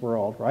in this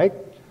world, right?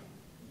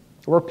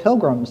 We're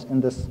pilgrims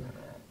in this.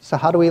 So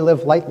how do we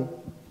live lightly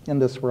in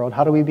this world?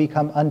 How do we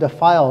become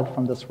undefiled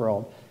from this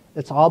world?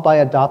 It's all by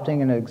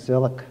adopting an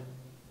exilic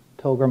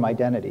pilgrim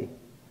identity.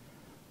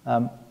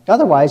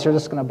 Otherwise, you're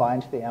just going to buy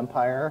into the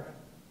empire.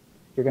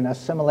 You're going to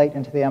assimilate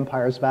into the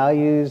empire's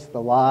values,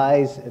 the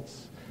lies,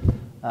 its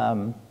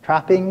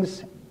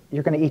trappings.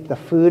 You're going to eat the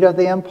food of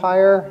the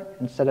empire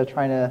instead of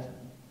trying to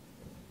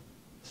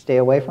stay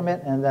away from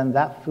it, and then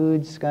that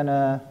food's going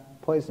to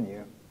poison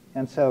you.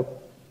 And so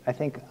I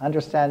think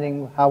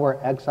understanding how we're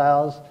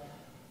exiles,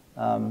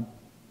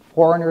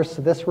 foreigners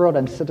to this world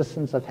and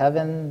citizens of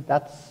heaven,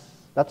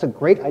 that's a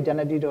great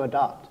identity to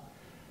adopt.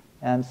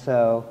 And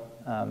so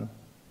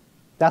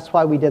that's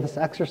why we did this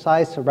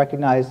exercise, to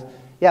recognize,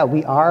 yeah,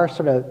 we are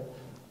sort of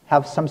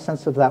have some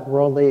sense of that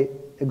worldly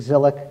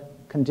exilic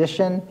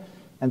condition,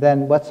 and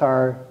then what's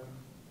the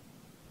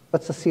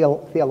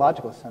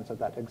theological sense of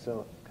that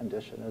exilic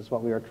condition is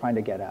what we were trying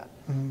to get at.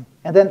 Mm-hmm.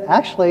 And then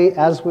actually,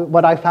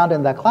 what I found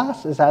in that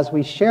class is as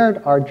we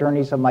shared our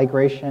journeys of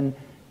migration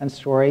and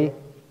story,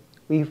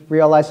 we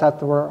realized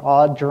that we're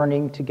all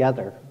journeying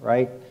together,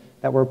 right?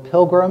 That we're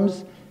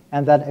pilgrims,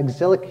 and that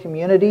exilic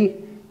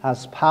community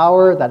has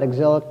power, that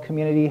exilic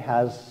community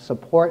has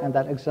support, and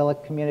that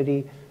exilic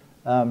community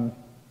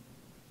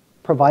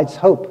provides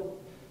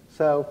hope.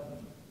 So,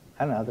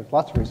 I don't know, there's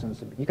lots of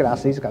reasons. You could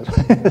ask these guys.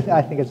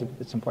 I think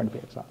it's important to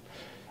be exiled.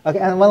 Okay,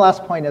 and one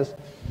last point is,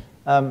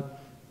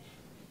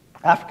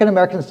 African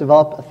Americans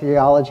developed a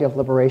theology of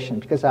liberation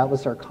because that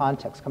was their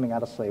context coming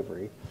out of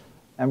slavery.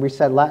 And we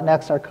said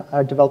Latinx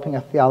are developing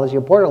a theology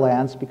of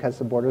borderlands because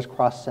the borders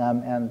cross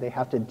them and they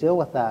have to deal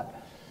with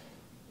that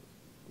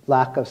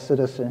lack of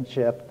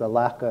citizenship, the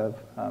lack of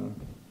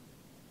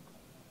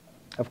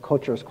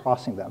cultures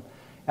crossing them.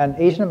 And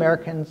Asian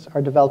Americans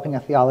are developing a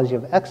theology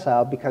of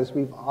exile because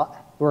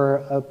we're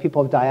a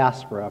people of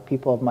diaspora, a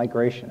people of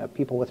migration, a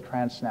people with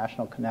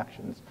transnational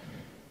connections.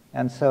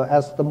 And so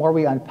the more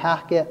we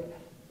unpack it,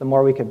 the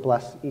more we could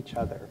bless each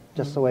other,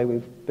 just the way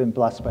we've been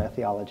blessed by a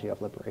theology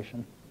of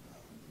liberation.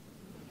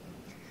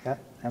 That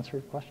answer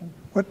your question?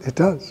 It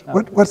does.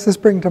 Oh. What's this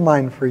bring to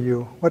mind for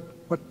you? What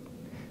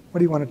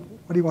do you want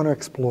to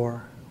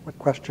explore? What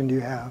question do you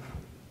have?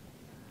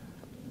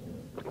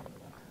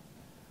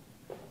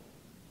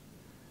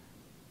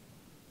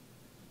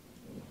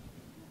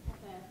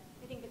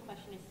 I think the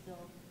question is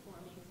still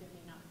forming, so it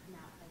may not come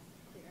out as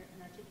clear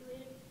and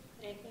articulated.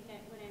 But I think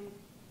that what I'm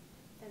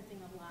sensing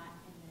a lot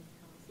in this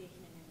conversation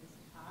and in this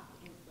talk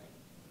is like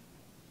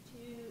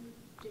two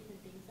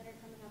different things that are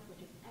coming up,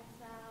 which is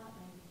exile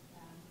and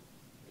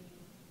the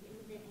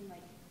immigrant and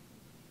like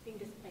being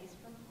displaced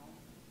from home,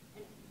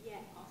 and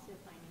yet also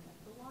finding like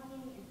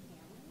belonging and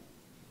family.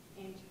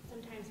 And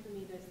sometimes for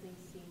me, those things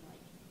seem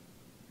like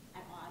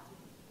at odds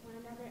with one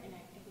another. And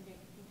I think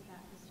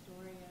about the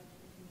story of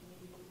the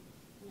community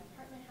in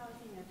apartment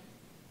housing, of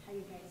how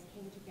you guys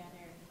came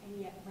together, and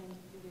yet when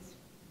it was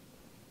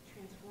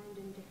transformed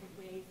in different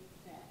ways,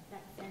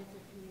 that sense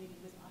of community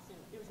was also,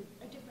 there was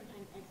a different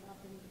kind of exile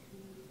from the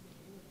community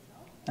became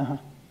itself. Uh-huh.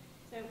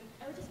 So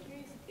I was just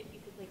curious if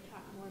you could like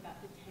talk more about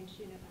the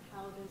tension of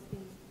how those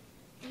things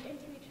feed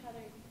into each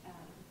other.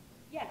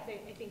 Yeah,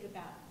 because I think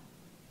about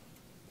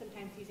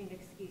sometimes using the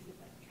excuse of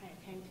like trying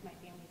to tend to my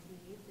family's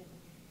needs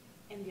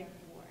and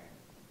therefore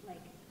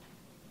like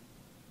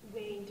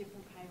weighing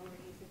different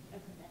priorities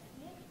of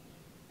investment,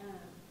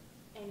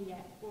 and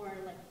yet, or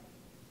like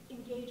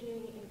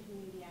engaging in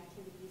community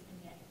activities and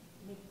yet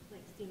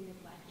like seeing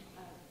neglect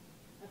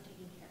of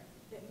taking care of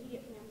the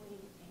immediate family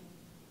and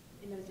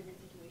in those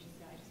different situations.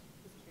 So I just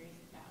was curious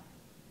about,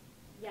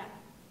 yeah,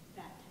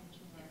 that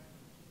tension.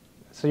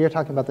 So you're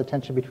talking about the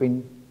tension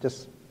between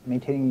just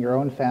maintaining your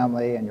own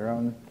family and your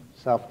own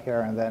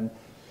self-care and then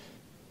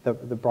the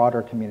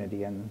broader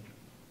community. And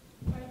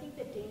or I think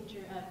the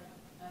danger of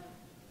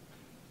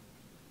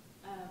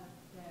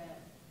the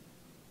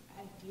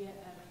idea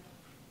of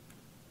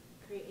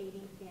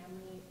creating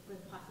family with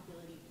the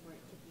possibility for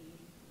it to be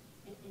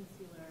an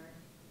insular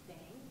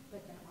thing,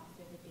 but then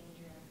also the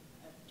danger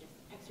of just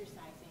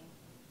exercising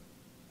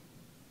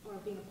or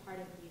being a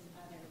part of these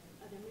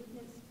other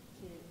movements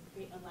to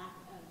create a lack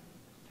of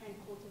trying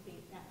to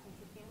cultivate that sense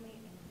of family,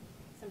 and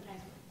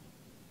sometimes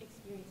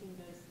experiencing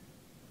those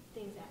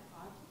things at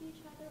odds with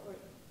each other, or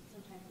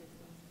sometimes those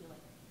things feel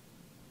like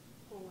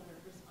polar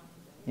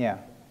responsibility. Yeah.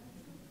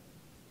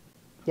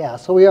 Yeah,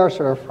 so we are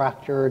sort of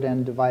fractured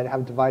and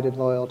have divided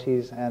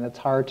loyalties, and it's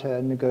hard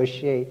to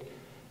negotiate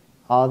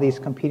all these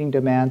competing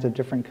demands of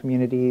different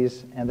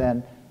communities, and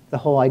then the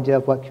whole idea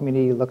of what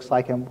community looks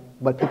like and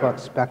what people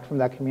expect from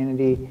that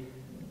community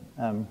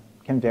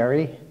can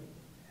vary.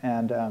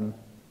 And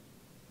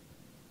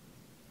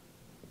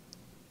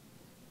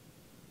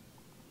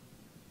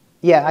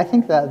yeah, I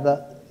think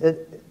that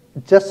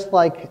just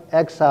like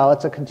Exile,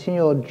 it's a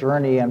continual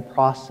journey and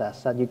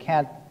process, that you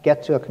can't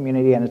get to a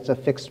community and it's a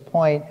fixed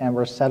point and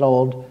we're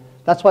settled.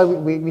 That's why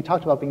we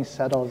talked about being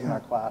settled in our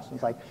class.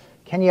 It's like,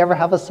 can you ever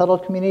have a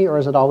settled community, or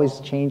is it always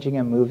changing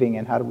and moving,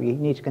 and how do we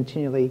need to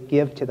continually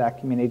give to that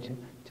community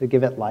to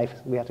give it life?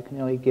 We have to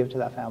continually give to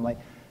that family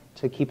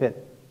to keep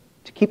it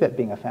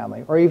being a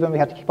family. Or even we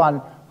have to keep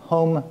on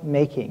home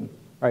making,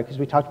 right? Because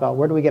we talked about,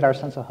 where do we get our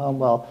sense of home?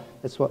 Well,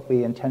 it's what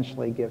we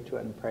intentionally give to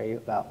it and pray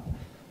about.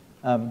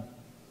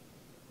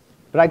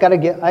 But I got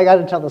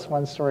to tell this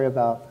one story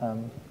about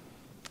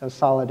of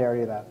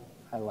solidarity that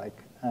I like.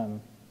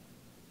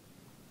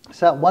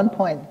 So at one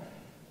point,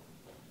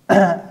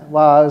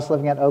 while I was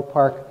living at Oak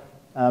Park,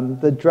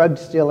 the drug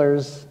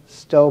dealers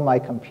stole my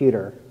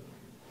computer.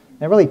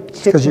 And it really ticked me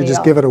off. Because you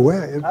just give it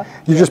away. Huh?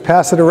 You just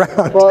pass it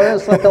around. Well, it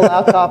was like a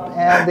laptop,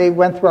 and they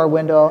went through our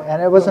window,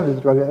 and it wasn't a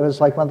drug, it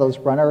was like one of those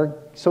runner,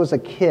 so it was a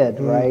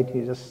kid, right?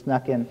 He just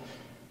snuck in.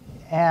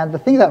 And the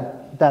thing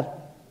that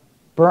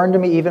burned to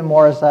me even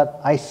more is that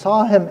I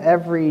saw him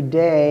every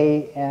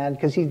day, and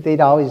because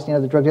they'd always,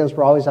 the drug dealers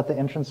were always at the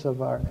entrance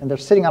of and they're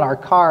sitting on our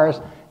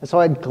cars, and so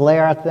I'd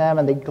glare at them,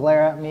 and they'd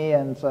glare at me,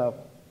 and so,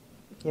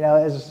 it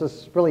was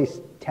just really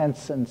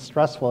tense and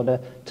stressful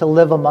to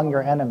live among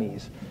your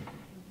enemies.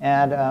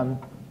 And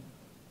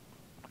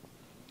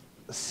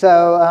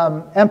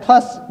and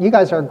plus, you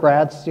guys are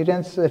grad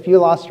students. If you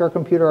lost your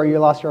computer or you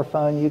lost your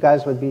phone, you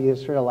guys would be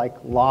sort of like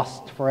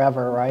lost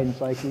forever, right?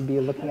 It's like you'd be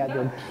looking at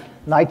your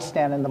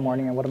nightstand in the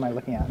morning, and what am I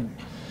looking at?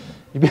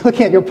 You'd be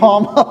looking at your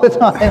palm all the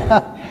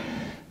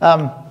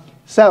time.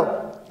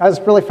 So I was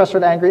really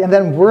frustrated and angry. And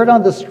then word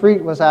on the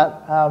street was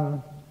that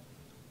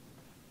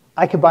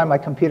I could buy my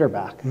computer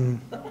back.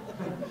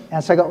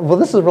 And so I go, well,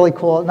 this is really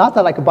cool. Not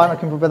that I could buy my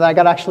computer, but that I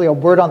got actually a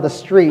word on the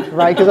street,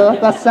 right? Because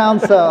that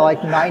sounds so like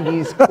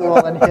 90s cool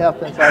and hip.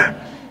 And it's like,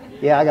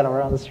 yeah, I got a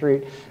word on the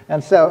street.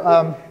 And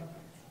so,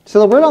 so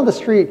the word on the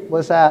street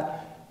was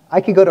that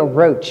I could go to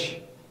Roach,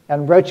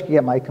 and Roach could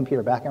get my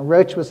computer back. And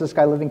Roach was this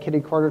guy living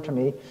kitty corner to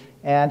me,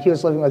 and he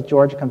was living with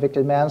George,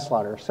 convicted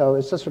manslaughter. So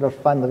it's just sort of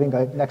fun living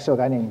next to a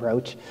guy named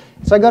Roach.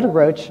 So I go to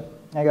Roach,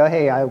 and I go,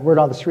 hey, word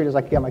on the street is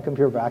I could get my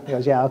computer back. He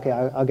goes, yeah, okay,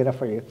 I'll get it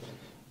for you.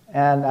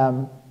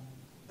 And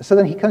so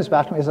then he comes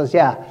back to me and says,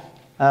 yeah,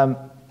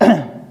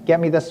 get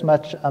me this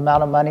much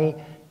amount of money,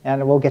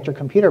 and we'll get your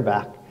computer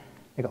back.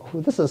 I go,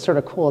 this is sort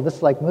of cool. This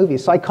is like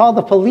movies. So I call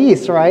the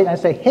police, right? And I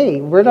say,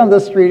 hey, word on the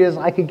street is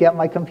I could get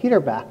my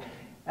computer back.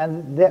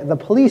 And the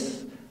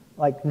police,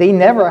 like, they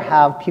never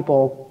have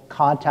people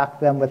contact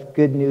them with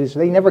good news.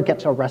 They never get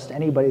to arrest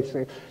anybody.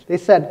 So they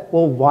said,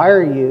 we'll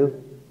wire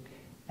you,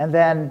 and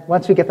then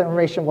once we get the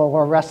information, we'll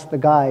arrest the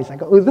guys. I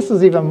go, ooh, this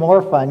is even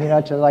more fun,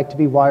 to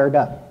be wired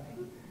up.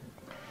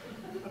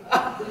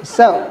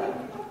 So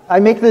I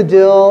make the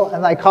deal,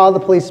 and I call the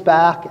police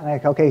back, and I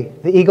go, okay,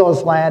 the Eagle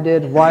has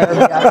landed, wire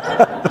me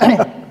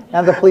up.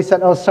 And the police said,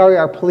 oh, sorry,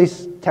 our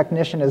police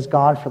technician is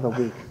gone for the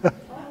week.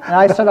 And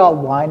I started all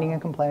whining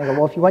and complaining. I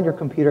go, well, if you want your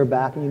computer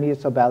back and you need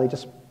it so badly,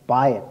 just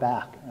buy it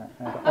back.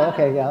 And I go, oh,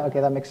 okay, yeah,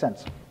 okay, that makes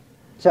sense.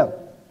 So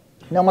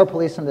no more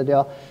police in the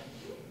deal.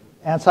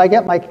 And so I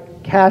get my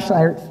cash,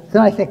 and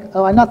then I think,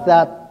 oh, I'm not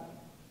that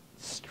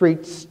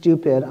street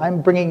stupid.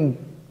 I'm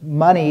bringing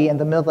money in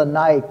the middle of the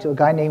night to a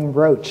guy named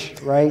Roach,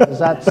 right? Is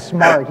that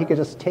smart? He could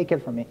just take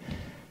it from me.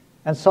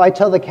 And so I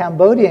tell the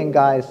Cambodian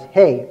guys,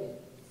 hey,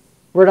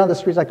 word on the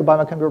streets I could buy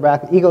my computer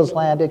back. The Eagles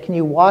landed. Can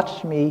you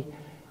watch me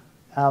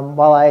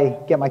while I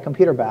get my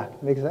computer back?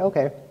 And they say,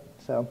 okay.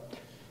 So,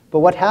 but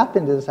what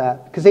happened is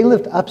that, because they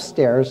lived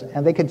upstairs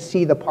and they could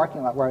see the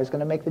parking lot where I was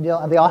going to make the deal,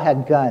 and they all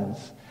had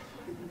guns.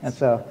 And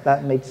so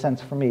that made sense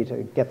for me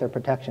to get their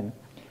protection.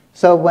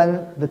 So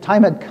when the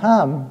time had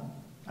come,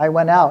 I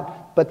went out.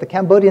 But the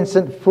Cambodians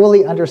didn't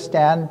fully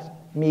understand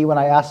me when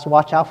I asked to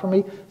watch out for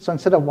me. So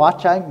instead of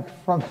watching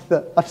from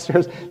the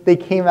upstairs, they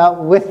came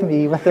out with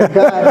me with their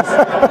guns.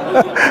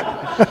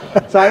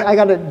 So I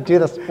got to do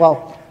this.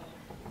 Well,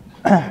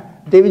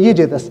 David, you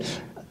do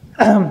this.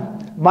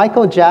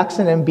 Michael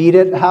Jackson and Beat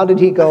It, how did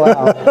he go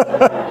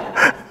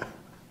out?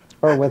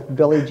 Or with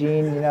Billie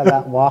Jean,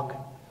 that walk?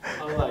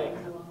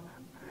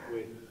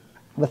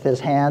 With his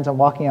hands and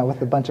walking out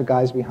with a bunch of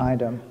guys behind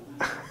him.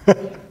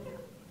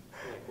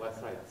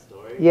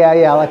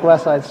 Yeah, like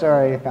West Side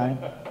Story, kind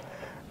of.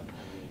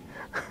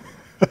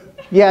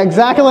 Yeah,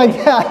 exactly like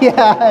that,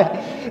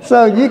 yeah.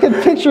 So you can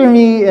picture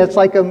me, it's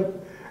like a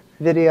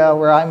video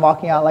where I'm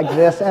walking out like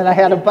this, and I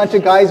had a bunch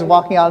of guys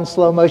walking out in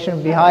slow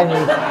motion behind me,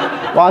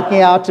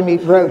 walking out to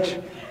meet Roach.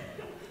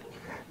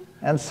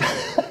 And so,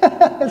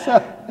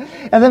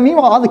 and then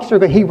meanwhile, all the kids are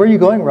going, hey, where are you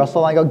going,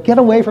 Russell? And I go, get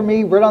away from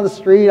me, we're on the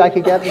street, I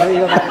could get...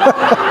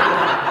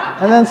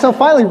 And then so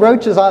finally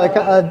Roach is on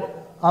the...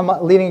 I'm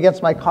leaning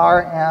against my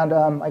car, and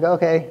I go,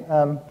 okay,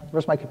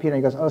 where's my computer?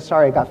 And he goes, oh,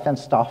 sorry, I got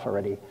fenced off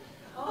already.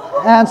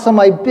 And so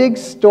my big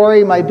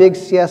story, my big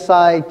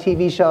CSI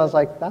TV show, I was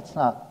like, that's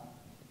not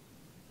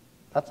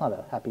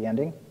a happy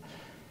ending.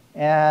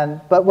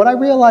 But what I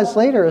realized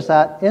later is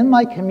that in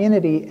my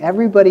community,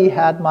 everybody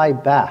had my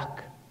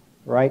back,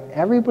 right?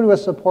 Everybody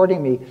was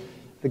supporting me.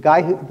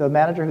 The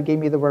manager who gave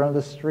me the word on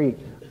the street,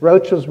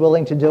 Roach was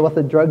willing to deal with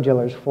the drug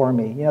dealers for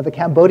me. You know, the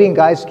Cambodian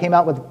guys came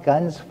out with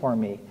guns for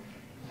me.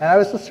 And I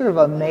was just sort of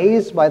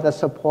amazed by the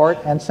support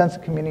and sense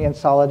of community and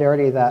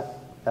solidarity that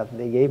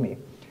they gave me.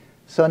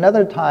 So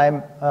another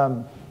time,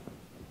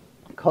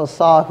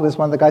 Kosa, who was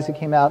one of the guys who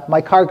came out,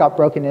 my car got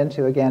broken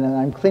into again, and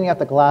I'm cleaning out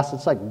the glass.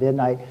 It's like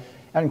midnight.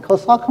 And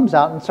Kosa comes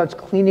out and starts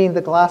cleaning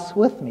the glass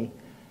with me.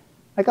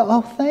 I go,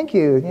 oh, thank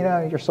you. You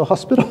know, you're so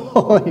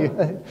hospitable.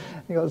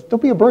 He goes,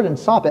 don't be a burden,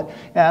 stop it.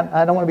 And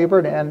I don't want to be a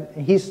burden.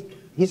 And he's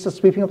just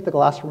sweeping up the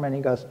glass for me, and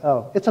he goes,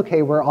 oh, it's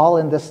okay, we're all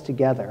in this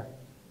together.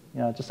 You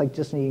know, just like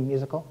Disney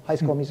musical, High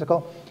School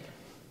Musical.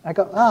 I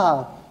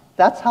go,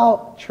 that's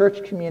how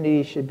church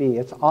community should be.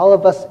 It's all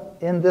of us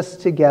in this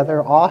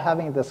together, all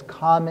having this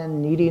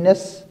common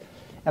neediness,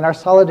 and our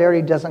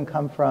solidarity doesn't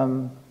come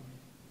from,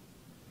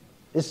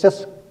 it's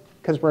just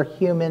because we're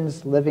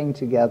humans living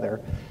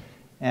together.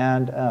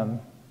 And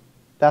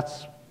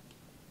that's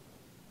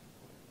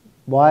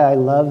why I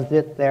loved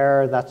it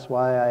there. That's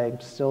why I'm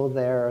still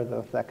there,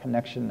 that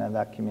connection and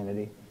that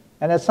community.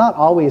 And it's not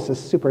always a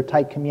super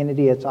tight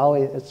community. It's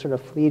sort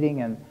of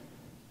fleeting and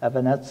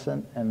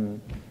evanescent,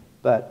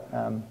 but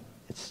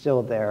it's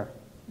still there.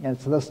 And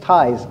so those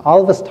ties,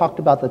 all of us talked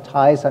about the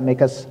ties that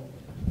make us,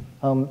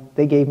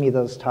 they gave me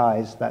those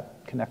ties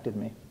that connected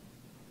me.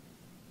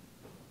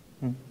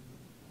 So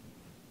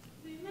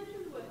you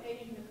mentioned the word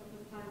Asian a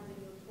couple of times in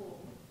your talk,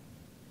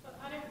 but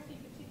I don't see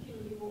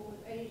particularly what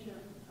was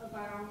Asian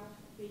about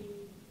the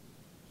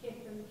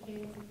kith and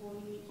kin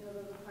supporting each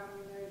other, the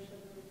family notion,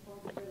 the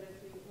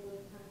responsibility, all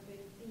this kind of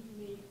thing. It seems to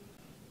me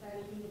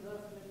fairly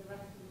universal in the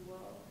rest of the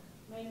world.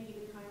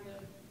 Maybe the kind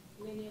of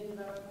linear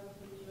development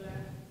in the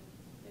US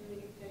that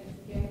militates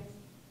against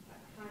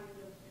that kind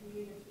of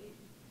community.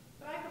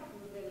 But I come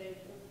from a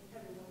village and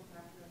everyone's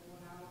happy with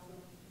everyone else and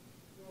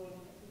we're all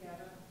in it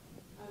together.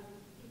 And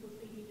people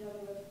see each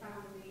other as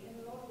family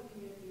in a lot of the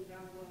communities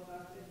around the world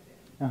I've lived in.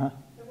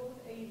 So what was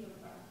Asian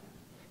about it?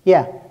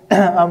 Yeah,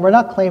 we're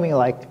not claiming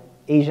like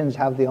Asians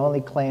have the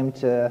only claim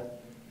to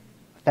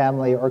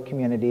family or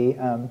community,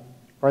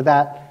 or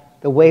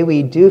that the way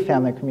we do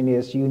family and community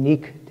is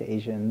unique to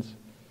Asians.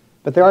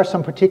 But there are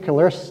some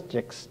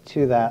particularistics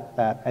to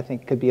that I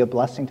think could be a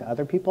blessing to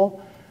other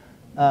people.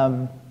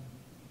 Let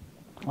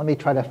me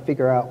try to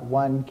figure out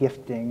one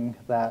gifting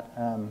that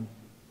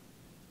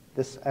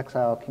this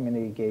Exile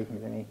community gave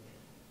me.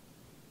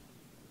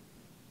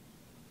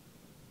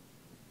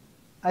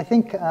 I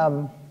think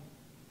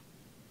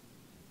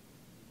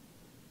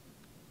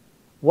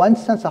one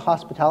sense of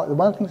hospitality,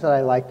 one of the things that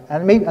I liked,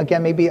 and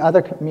maybe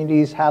other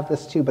communities have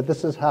this too, but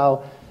this is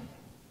how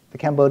the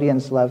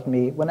Cambodians loved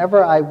me.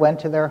 Whenever I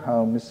went to their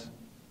homes,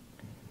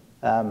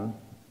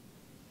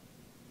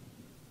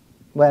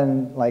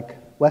 when like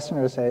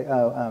Westerners say,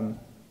 you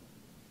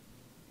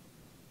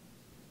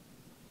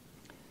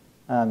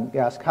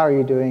ask, how are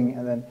you doing?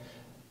 And then,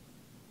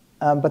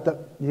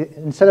 but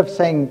instead of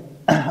saying,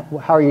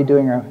 how are you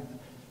doing, or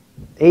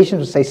Asians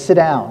would say, sit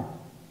down,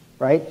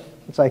 right?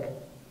 It's like,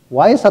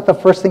 why is that the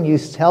first thing you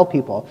tell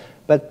people?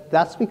 But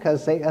that's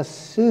because they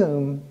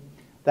assume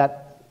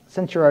that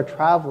since you're a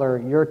traveler,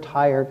 you're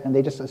tired, and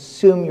they just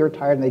assume you're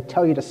tired, and they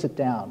tell you to sit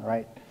down,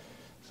 right?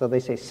 So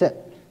they say, sit.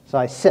 So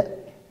I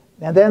sit.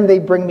 And then they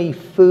bring me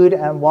food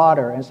and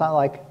water. And it's not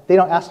like, they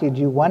don't ask you,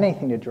 do you want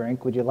anything to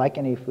drink? Would you like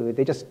any food?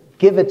 They just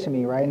give it to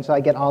me, right? And so I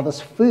get all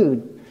this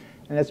food.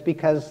 And it's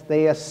because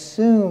they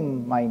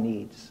assume my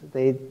needs.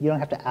 You don't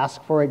have to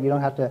ask for it. You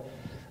don't have to,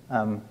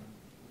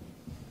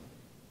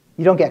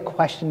 you don't get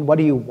questioned, what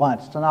do you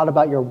want? It's not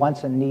about your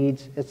wants and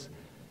needs. It's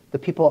the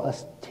people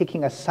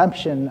taking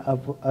assumption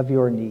of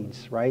your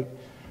needs, right?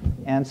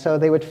 And so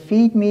they would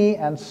feed me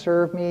and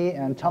serve me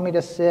and tell me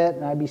to sit,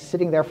 and I'd be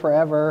sitting there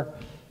forever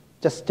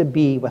just to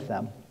be with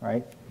them,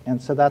 right?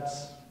 And so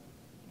that's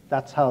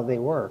how they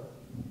were.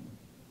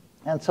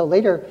 And so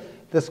later,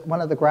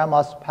 one of the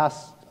grandmas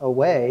passed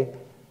away,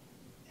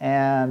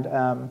 and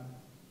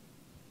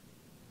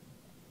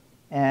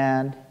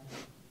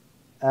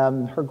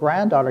her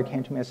granddaughter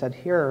came to me and said,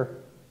 here,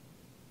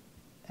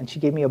 and she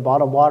gave me a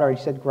bottle of water, and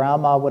she said,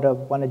 Grandma would have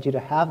wanted you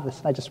to have this.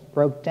 And I just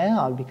broke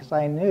down because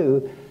I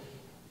knew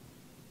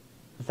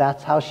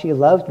that's how she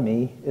loved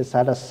me, is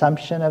that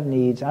assumption of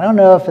needs. I don't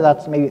know if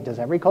that's, maybe, does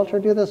every culture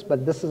do this?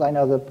 But this is, I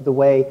know, the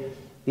way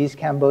these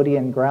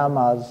Cambodian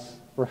grandmas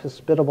were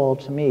hospitable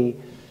to me.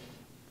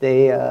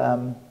 They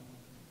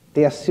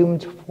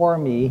assumed for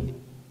me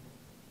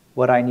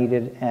what I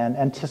needed and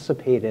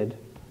anticipated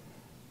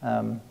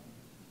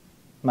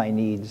my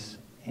needs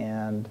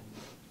and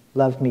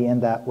loved me in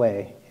that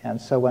way. And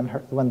so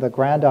when the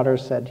granddaughter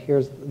said,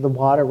 here's the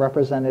water,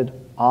 represented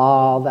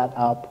all that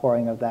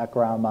outpouring of that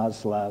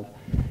grandma's love.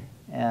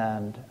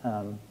 And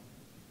yeah,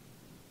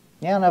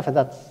 I don't know if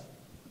that's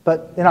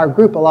But in our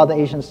group, a lot of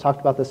the Asians talked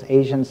about this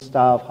Asian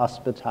style of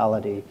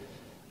hospitality.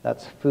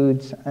 That's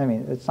foods. I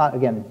mean, it's not,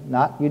 again,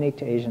 not unique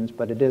to Asians,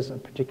 but it is a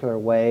particular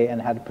way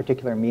and had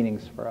particular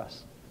meanings for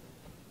us.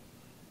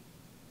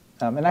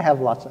 And I have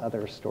lots of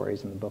other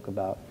stories in the book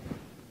about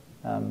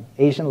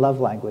Asian love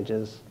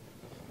languages.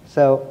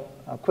 So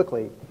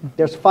quickly,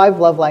 there's 5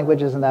 love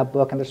languages in that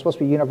book, and they're supposed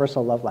to be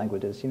universal love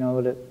languages. You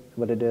know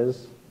what it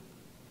is?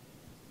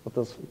 What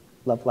those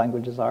love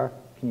languages are?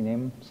 Can you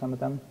name some of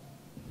them?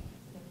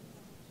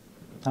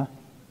 Huh?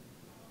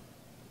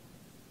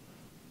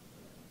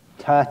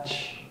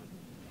 Touch,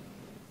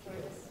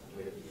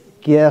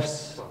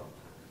 gifts,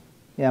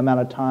 yeah,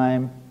 amount of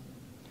time.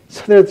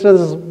 So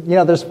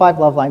there's 5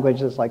 love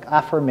languages like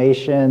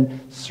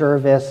affirmation,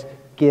 service,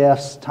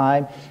 gifts,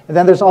 time, and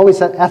then there's always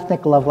that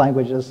ethnic love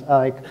languages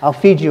like I'll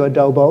feed you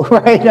adobo,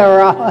 right? Or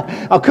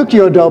I'll cook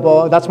you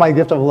adobo. That's my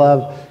gift of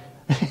love.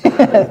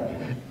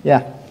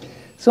 Yeah.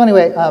 So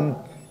anyway,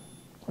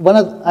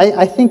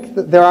 I think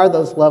that there are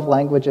those love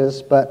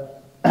languages,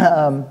 but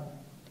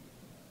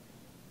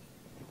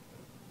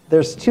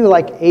there's 2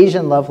 like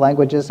Asian love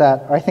languages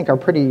that I think are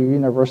pretty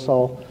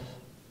universal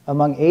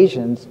among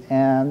Asians,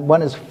 and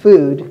one is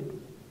food,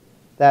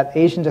 that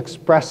Asians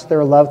express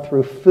their love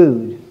through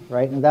food,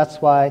 right? And that's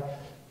why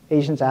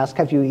Asians ask,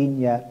 have you eaten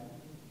yet?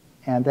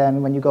 And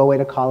then when you go away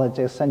to college,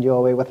 they'll send you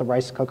away with a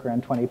rice cooker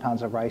and 20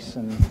 pounds of rice,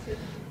 and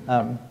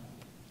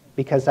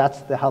because that's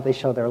how they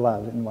show their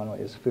love in one way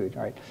is food,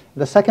 right?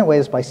 The second way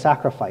is by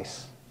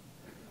sacrifice.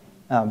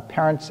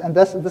 Parents, and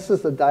this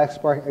is the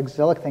diasporic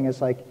exilic thing, is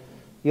like,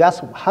 you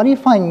ask, how do you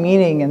find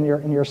meaning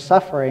in your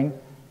suffering?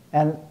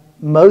 And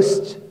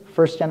most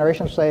first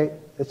generations say,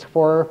 it's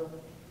for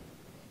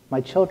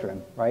my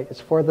children, right? It's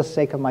for the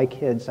sake of my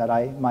kids that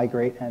I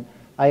migrate, and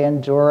I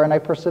endure and I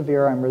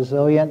persevere, I'm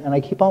resilient, and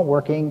I keep on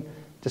working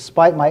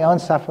despite my own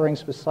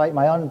sufferings, despite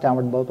my own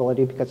downward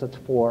mobility, because it's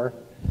for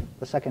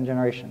the second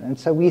generation. And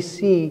so we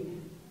see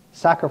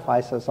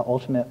sacrifice as the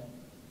ultimate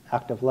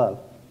act of love.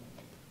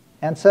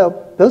 And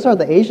so those are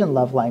the Asian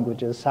love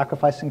languages,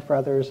 sacrificing for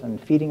others and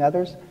feeding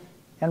others.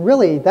 And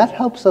really, that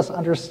helps us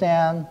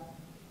understand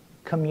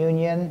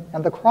communion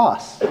and the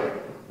cross,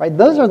 right?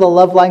 Those are the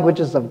love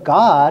languages of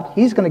God.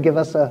 He's going to give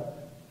us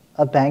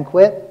a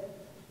banquet.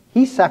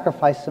 He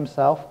sacrificed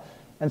himself.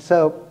 And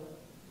so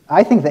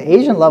I think the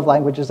Asian love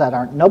languages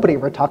that nobody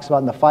ever talks about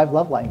in the 5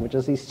 love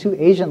languages, these 2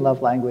 Asian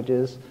love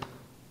languages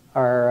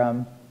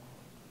are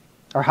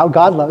how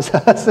God loves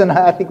us. And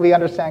I think we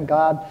understand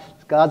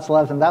God's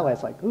love in that way.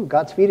 It's like, ooh,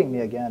 God's feeding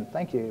me again.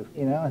 Thank you.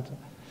 You know,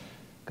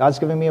 God's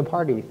giving me a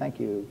party. Thank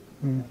you.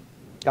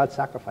 God's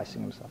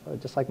sacrificing himself,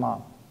 just like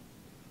Mom.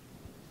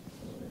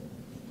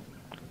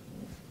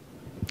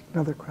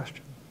 Another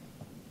question.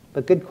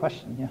 But good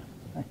question, yeah.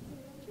 You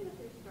mentioned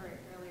in your story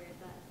earlier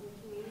that the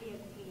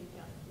community obtained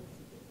justice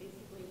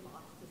basically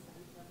lost a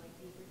sense of like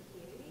deeper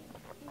community.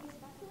 Can you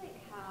speculate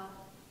how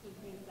you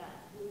think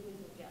that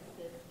movements of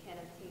justice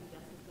can obtain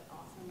justice but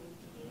also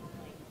maintain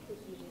like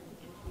cohesion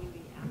and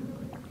community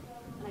afterwards?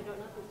 And I don't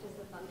know if it's just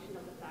a function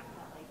of the fact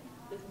that like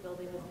this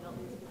building was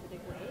built in a specific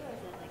way, or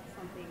is it like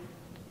something,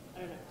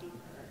 I don't know, deeper?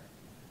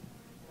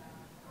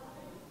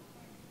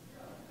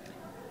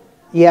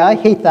 Yeah, I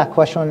hate that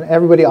question.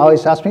 Everybody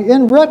always asks me,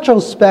 in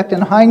retrospect, in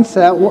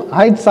hindsight,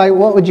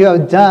 what would you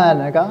have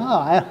done? I go,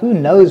 who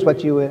knows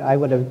what I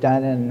would have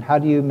done, and how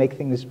do you make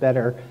things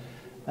better?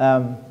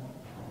 Yeah,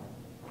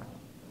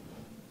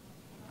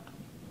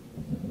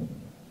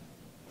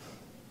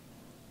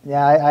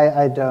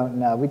 I don't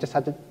know. We just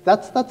have to,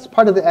 that's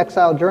part of the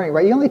exile journey,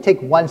 right? You only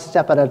take one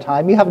step at a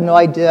time. You have no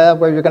idea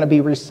where you're going to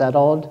be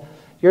resettled.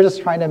 You're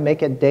just trying to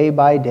make it day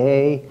by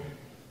day.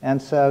 And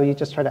so you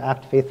just try to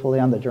act faithfully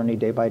on the journey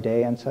day by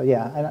day. And so,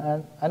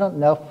 yeah, I don't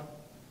know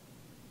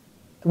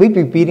if we'd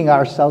be beating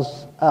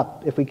ourselves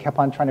up if we kept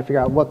on trying to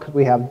figure out what could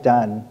we have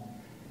done.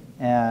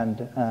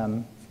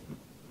 And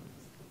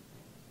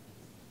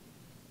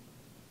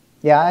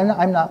yeah,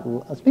 I'm not,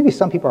 maybe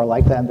some people are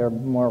like that and they're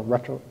more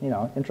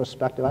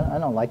introspective. I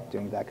don't like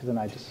doing that because then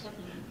I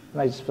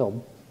just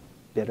feel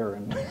bitter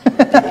and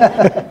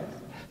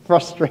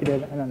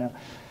frustrated. I don't know.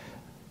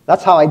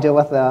 That's how I deal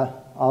with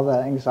all the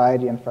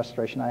anxiety and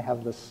frustration. I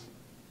have this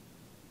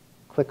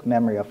quick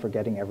memory of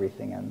forgetting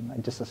everything, and I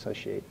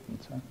disassociate.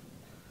 And so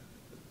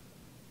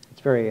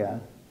it's very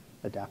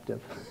adaptive,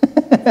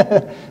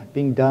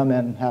 being dumb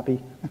and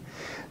happy.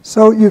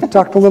 So you've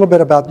talked a little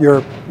bit about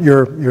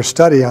your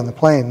study on the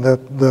plane,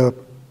 the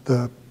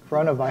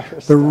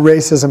coronavirus, the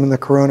racism and the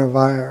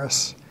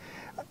coronavirus.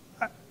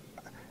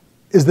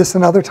 Is this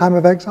another time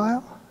of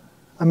exile?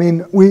 I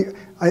mean,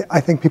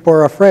 I think people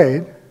are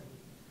afraid.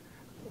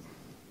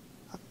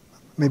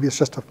 Maybe it's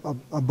just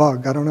a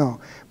bug, I don't know.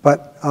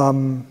 But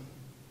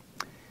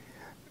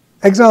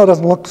exile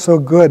doesn't look so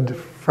good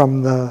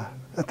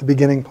at the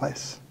beginning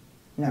place,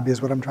 no. Maybe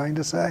is what I'm trying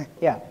to say.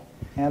 Yeah,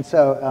 and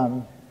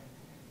so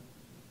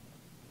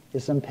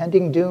is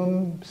impending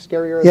doom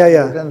scarier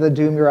than the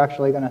doom you're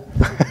actually going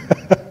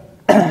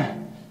to...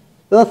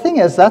 The thing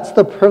is, that's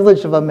the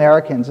privilege of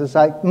Americans, is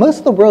like most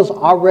of the world's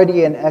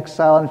already in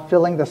exile and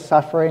feeling the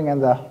suffering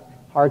and the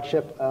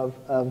hardship of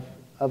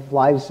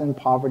lives in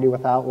poverty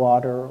without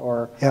water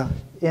or Yeah.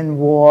 in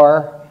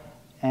war.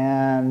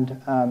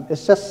 And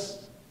it's just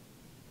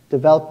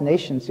developed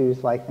nations who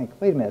like think,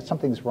 wait a minute,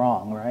 something's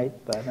wrong, right?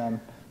 But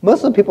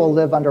most of the people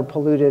live under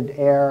polluted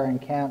air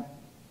and can't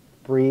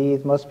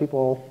breathe. Most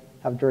people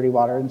have dirty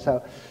water. And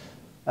so,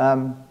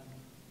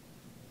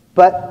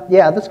 but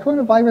yeah, this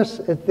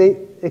coronavirus,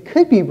 it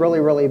could be really,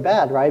 really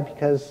bad, right?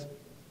 Because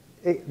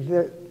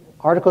the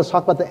articles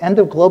talk about the end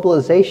of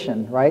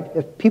globalization, right?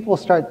 If people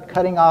start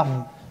cutting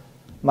off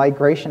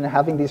migration and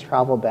having these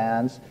travel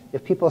bans,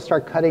 if people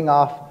start cutting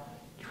off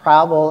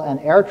travel and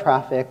air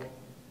traffic,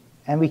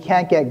 and we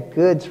can't get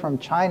goods from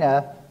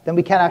China, then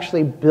we can't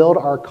actually build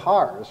our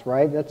cars,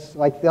 right? That's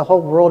like the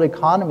whole world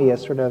economy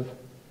is sort of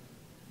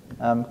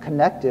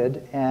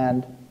connected,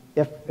 and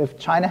if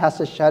China has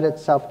to shut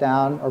itself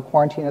down or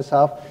quarantine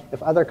itself,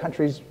 if other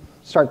countries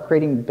start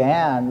creating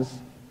bans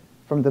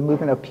from the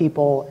movement of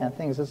people and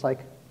things, it's like,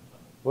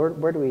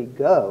 where do we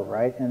go,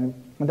 right? And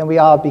then we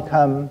all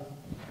become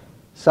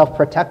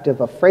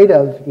self-protective, afraid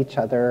of each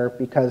other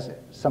because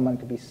someone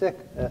could be sick.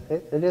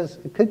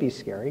 It could be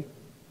scary.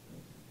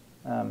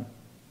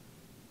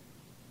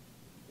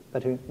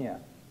 But yeah.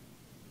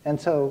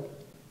 And so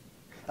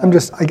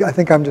I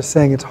think I'm just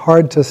saying it's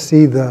hard to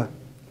see the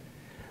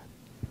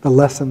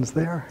lessons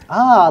there.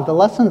 The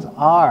lessons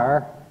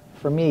are,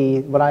 for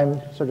me, what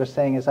I'm sort of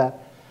saying is that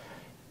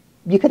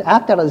you could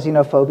act out of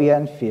xenophobia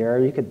and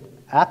fear, you could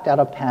act out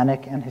of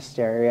panic and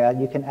hysteria,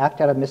 you can act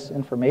out of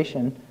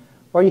misinformation,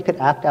 or you could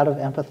act out of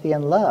empathy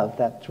and love,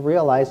 that to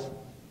realize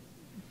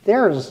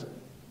there's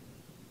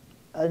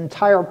an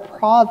entire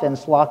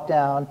province locked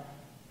down.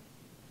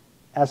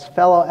 As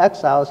fellow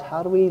exiles,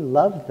 how do we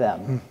love them?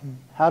 Mm-hmm.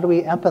 How do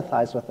we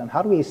empathize with them?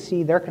 How do we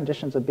see their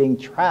conditions of being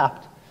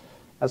trapped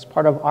as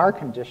part of our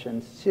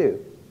conditions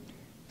too?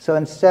 So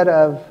instead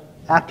of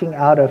acting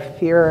out of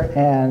fear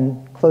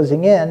and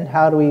closing in,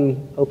 how do we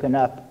open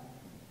up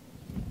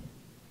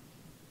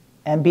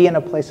and be in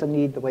a place of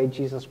need the way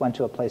Jesus went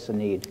to a place of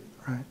need?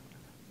 Right.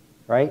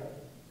 Right?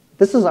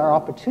 This is our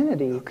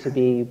opportunity to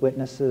be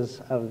witnesses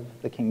of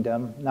the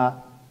kingdom,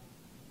 not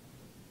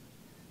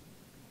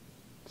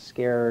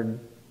scared,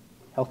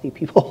 healthy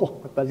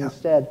people, but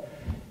instead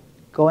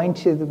going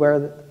to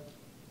where,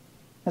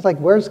 it's like,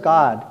 where's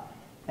God?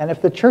 And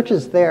if the church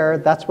is there,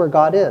 that's where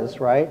God is,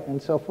 right?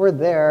 And so if we're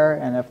there,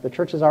 and if the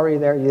church is already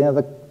there,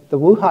 the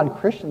Wuhan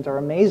Christians are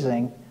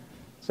amazing.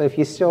 So if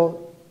you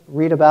still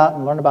read about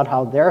and learn about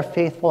how they're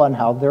faithful and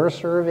how they're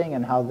serving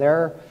and how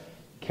they're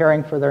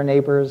caring for their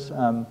neighbors,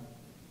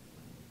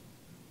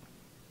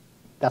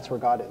 that's where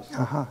God is.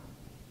 Uh-huh.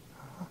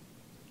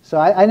 So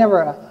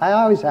I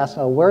always ask,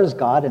 where's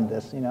God in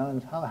this,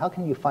 and how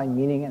can you find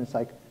meaning? And it's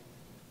like,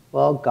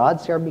 well,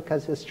 God's there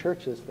because his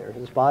church is there,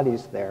 his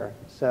body's there.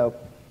 So,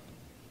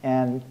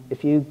 and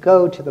if you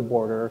go to the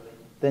border,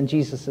 then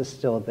Jesus is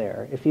still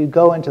there. If you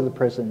go into the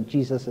prison,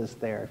 Jesus is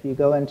there. If you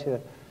go into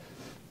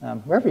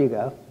wherever you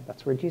go,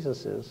 that's where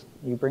Jesus is.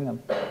 You bring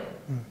him.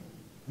 Mm-hmm.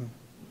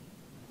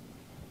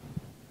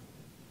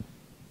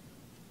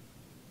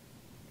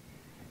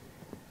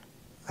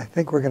 I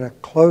think we're going to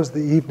close the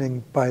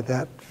evening by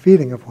that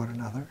feeding of one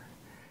another,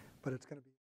 but it's going to be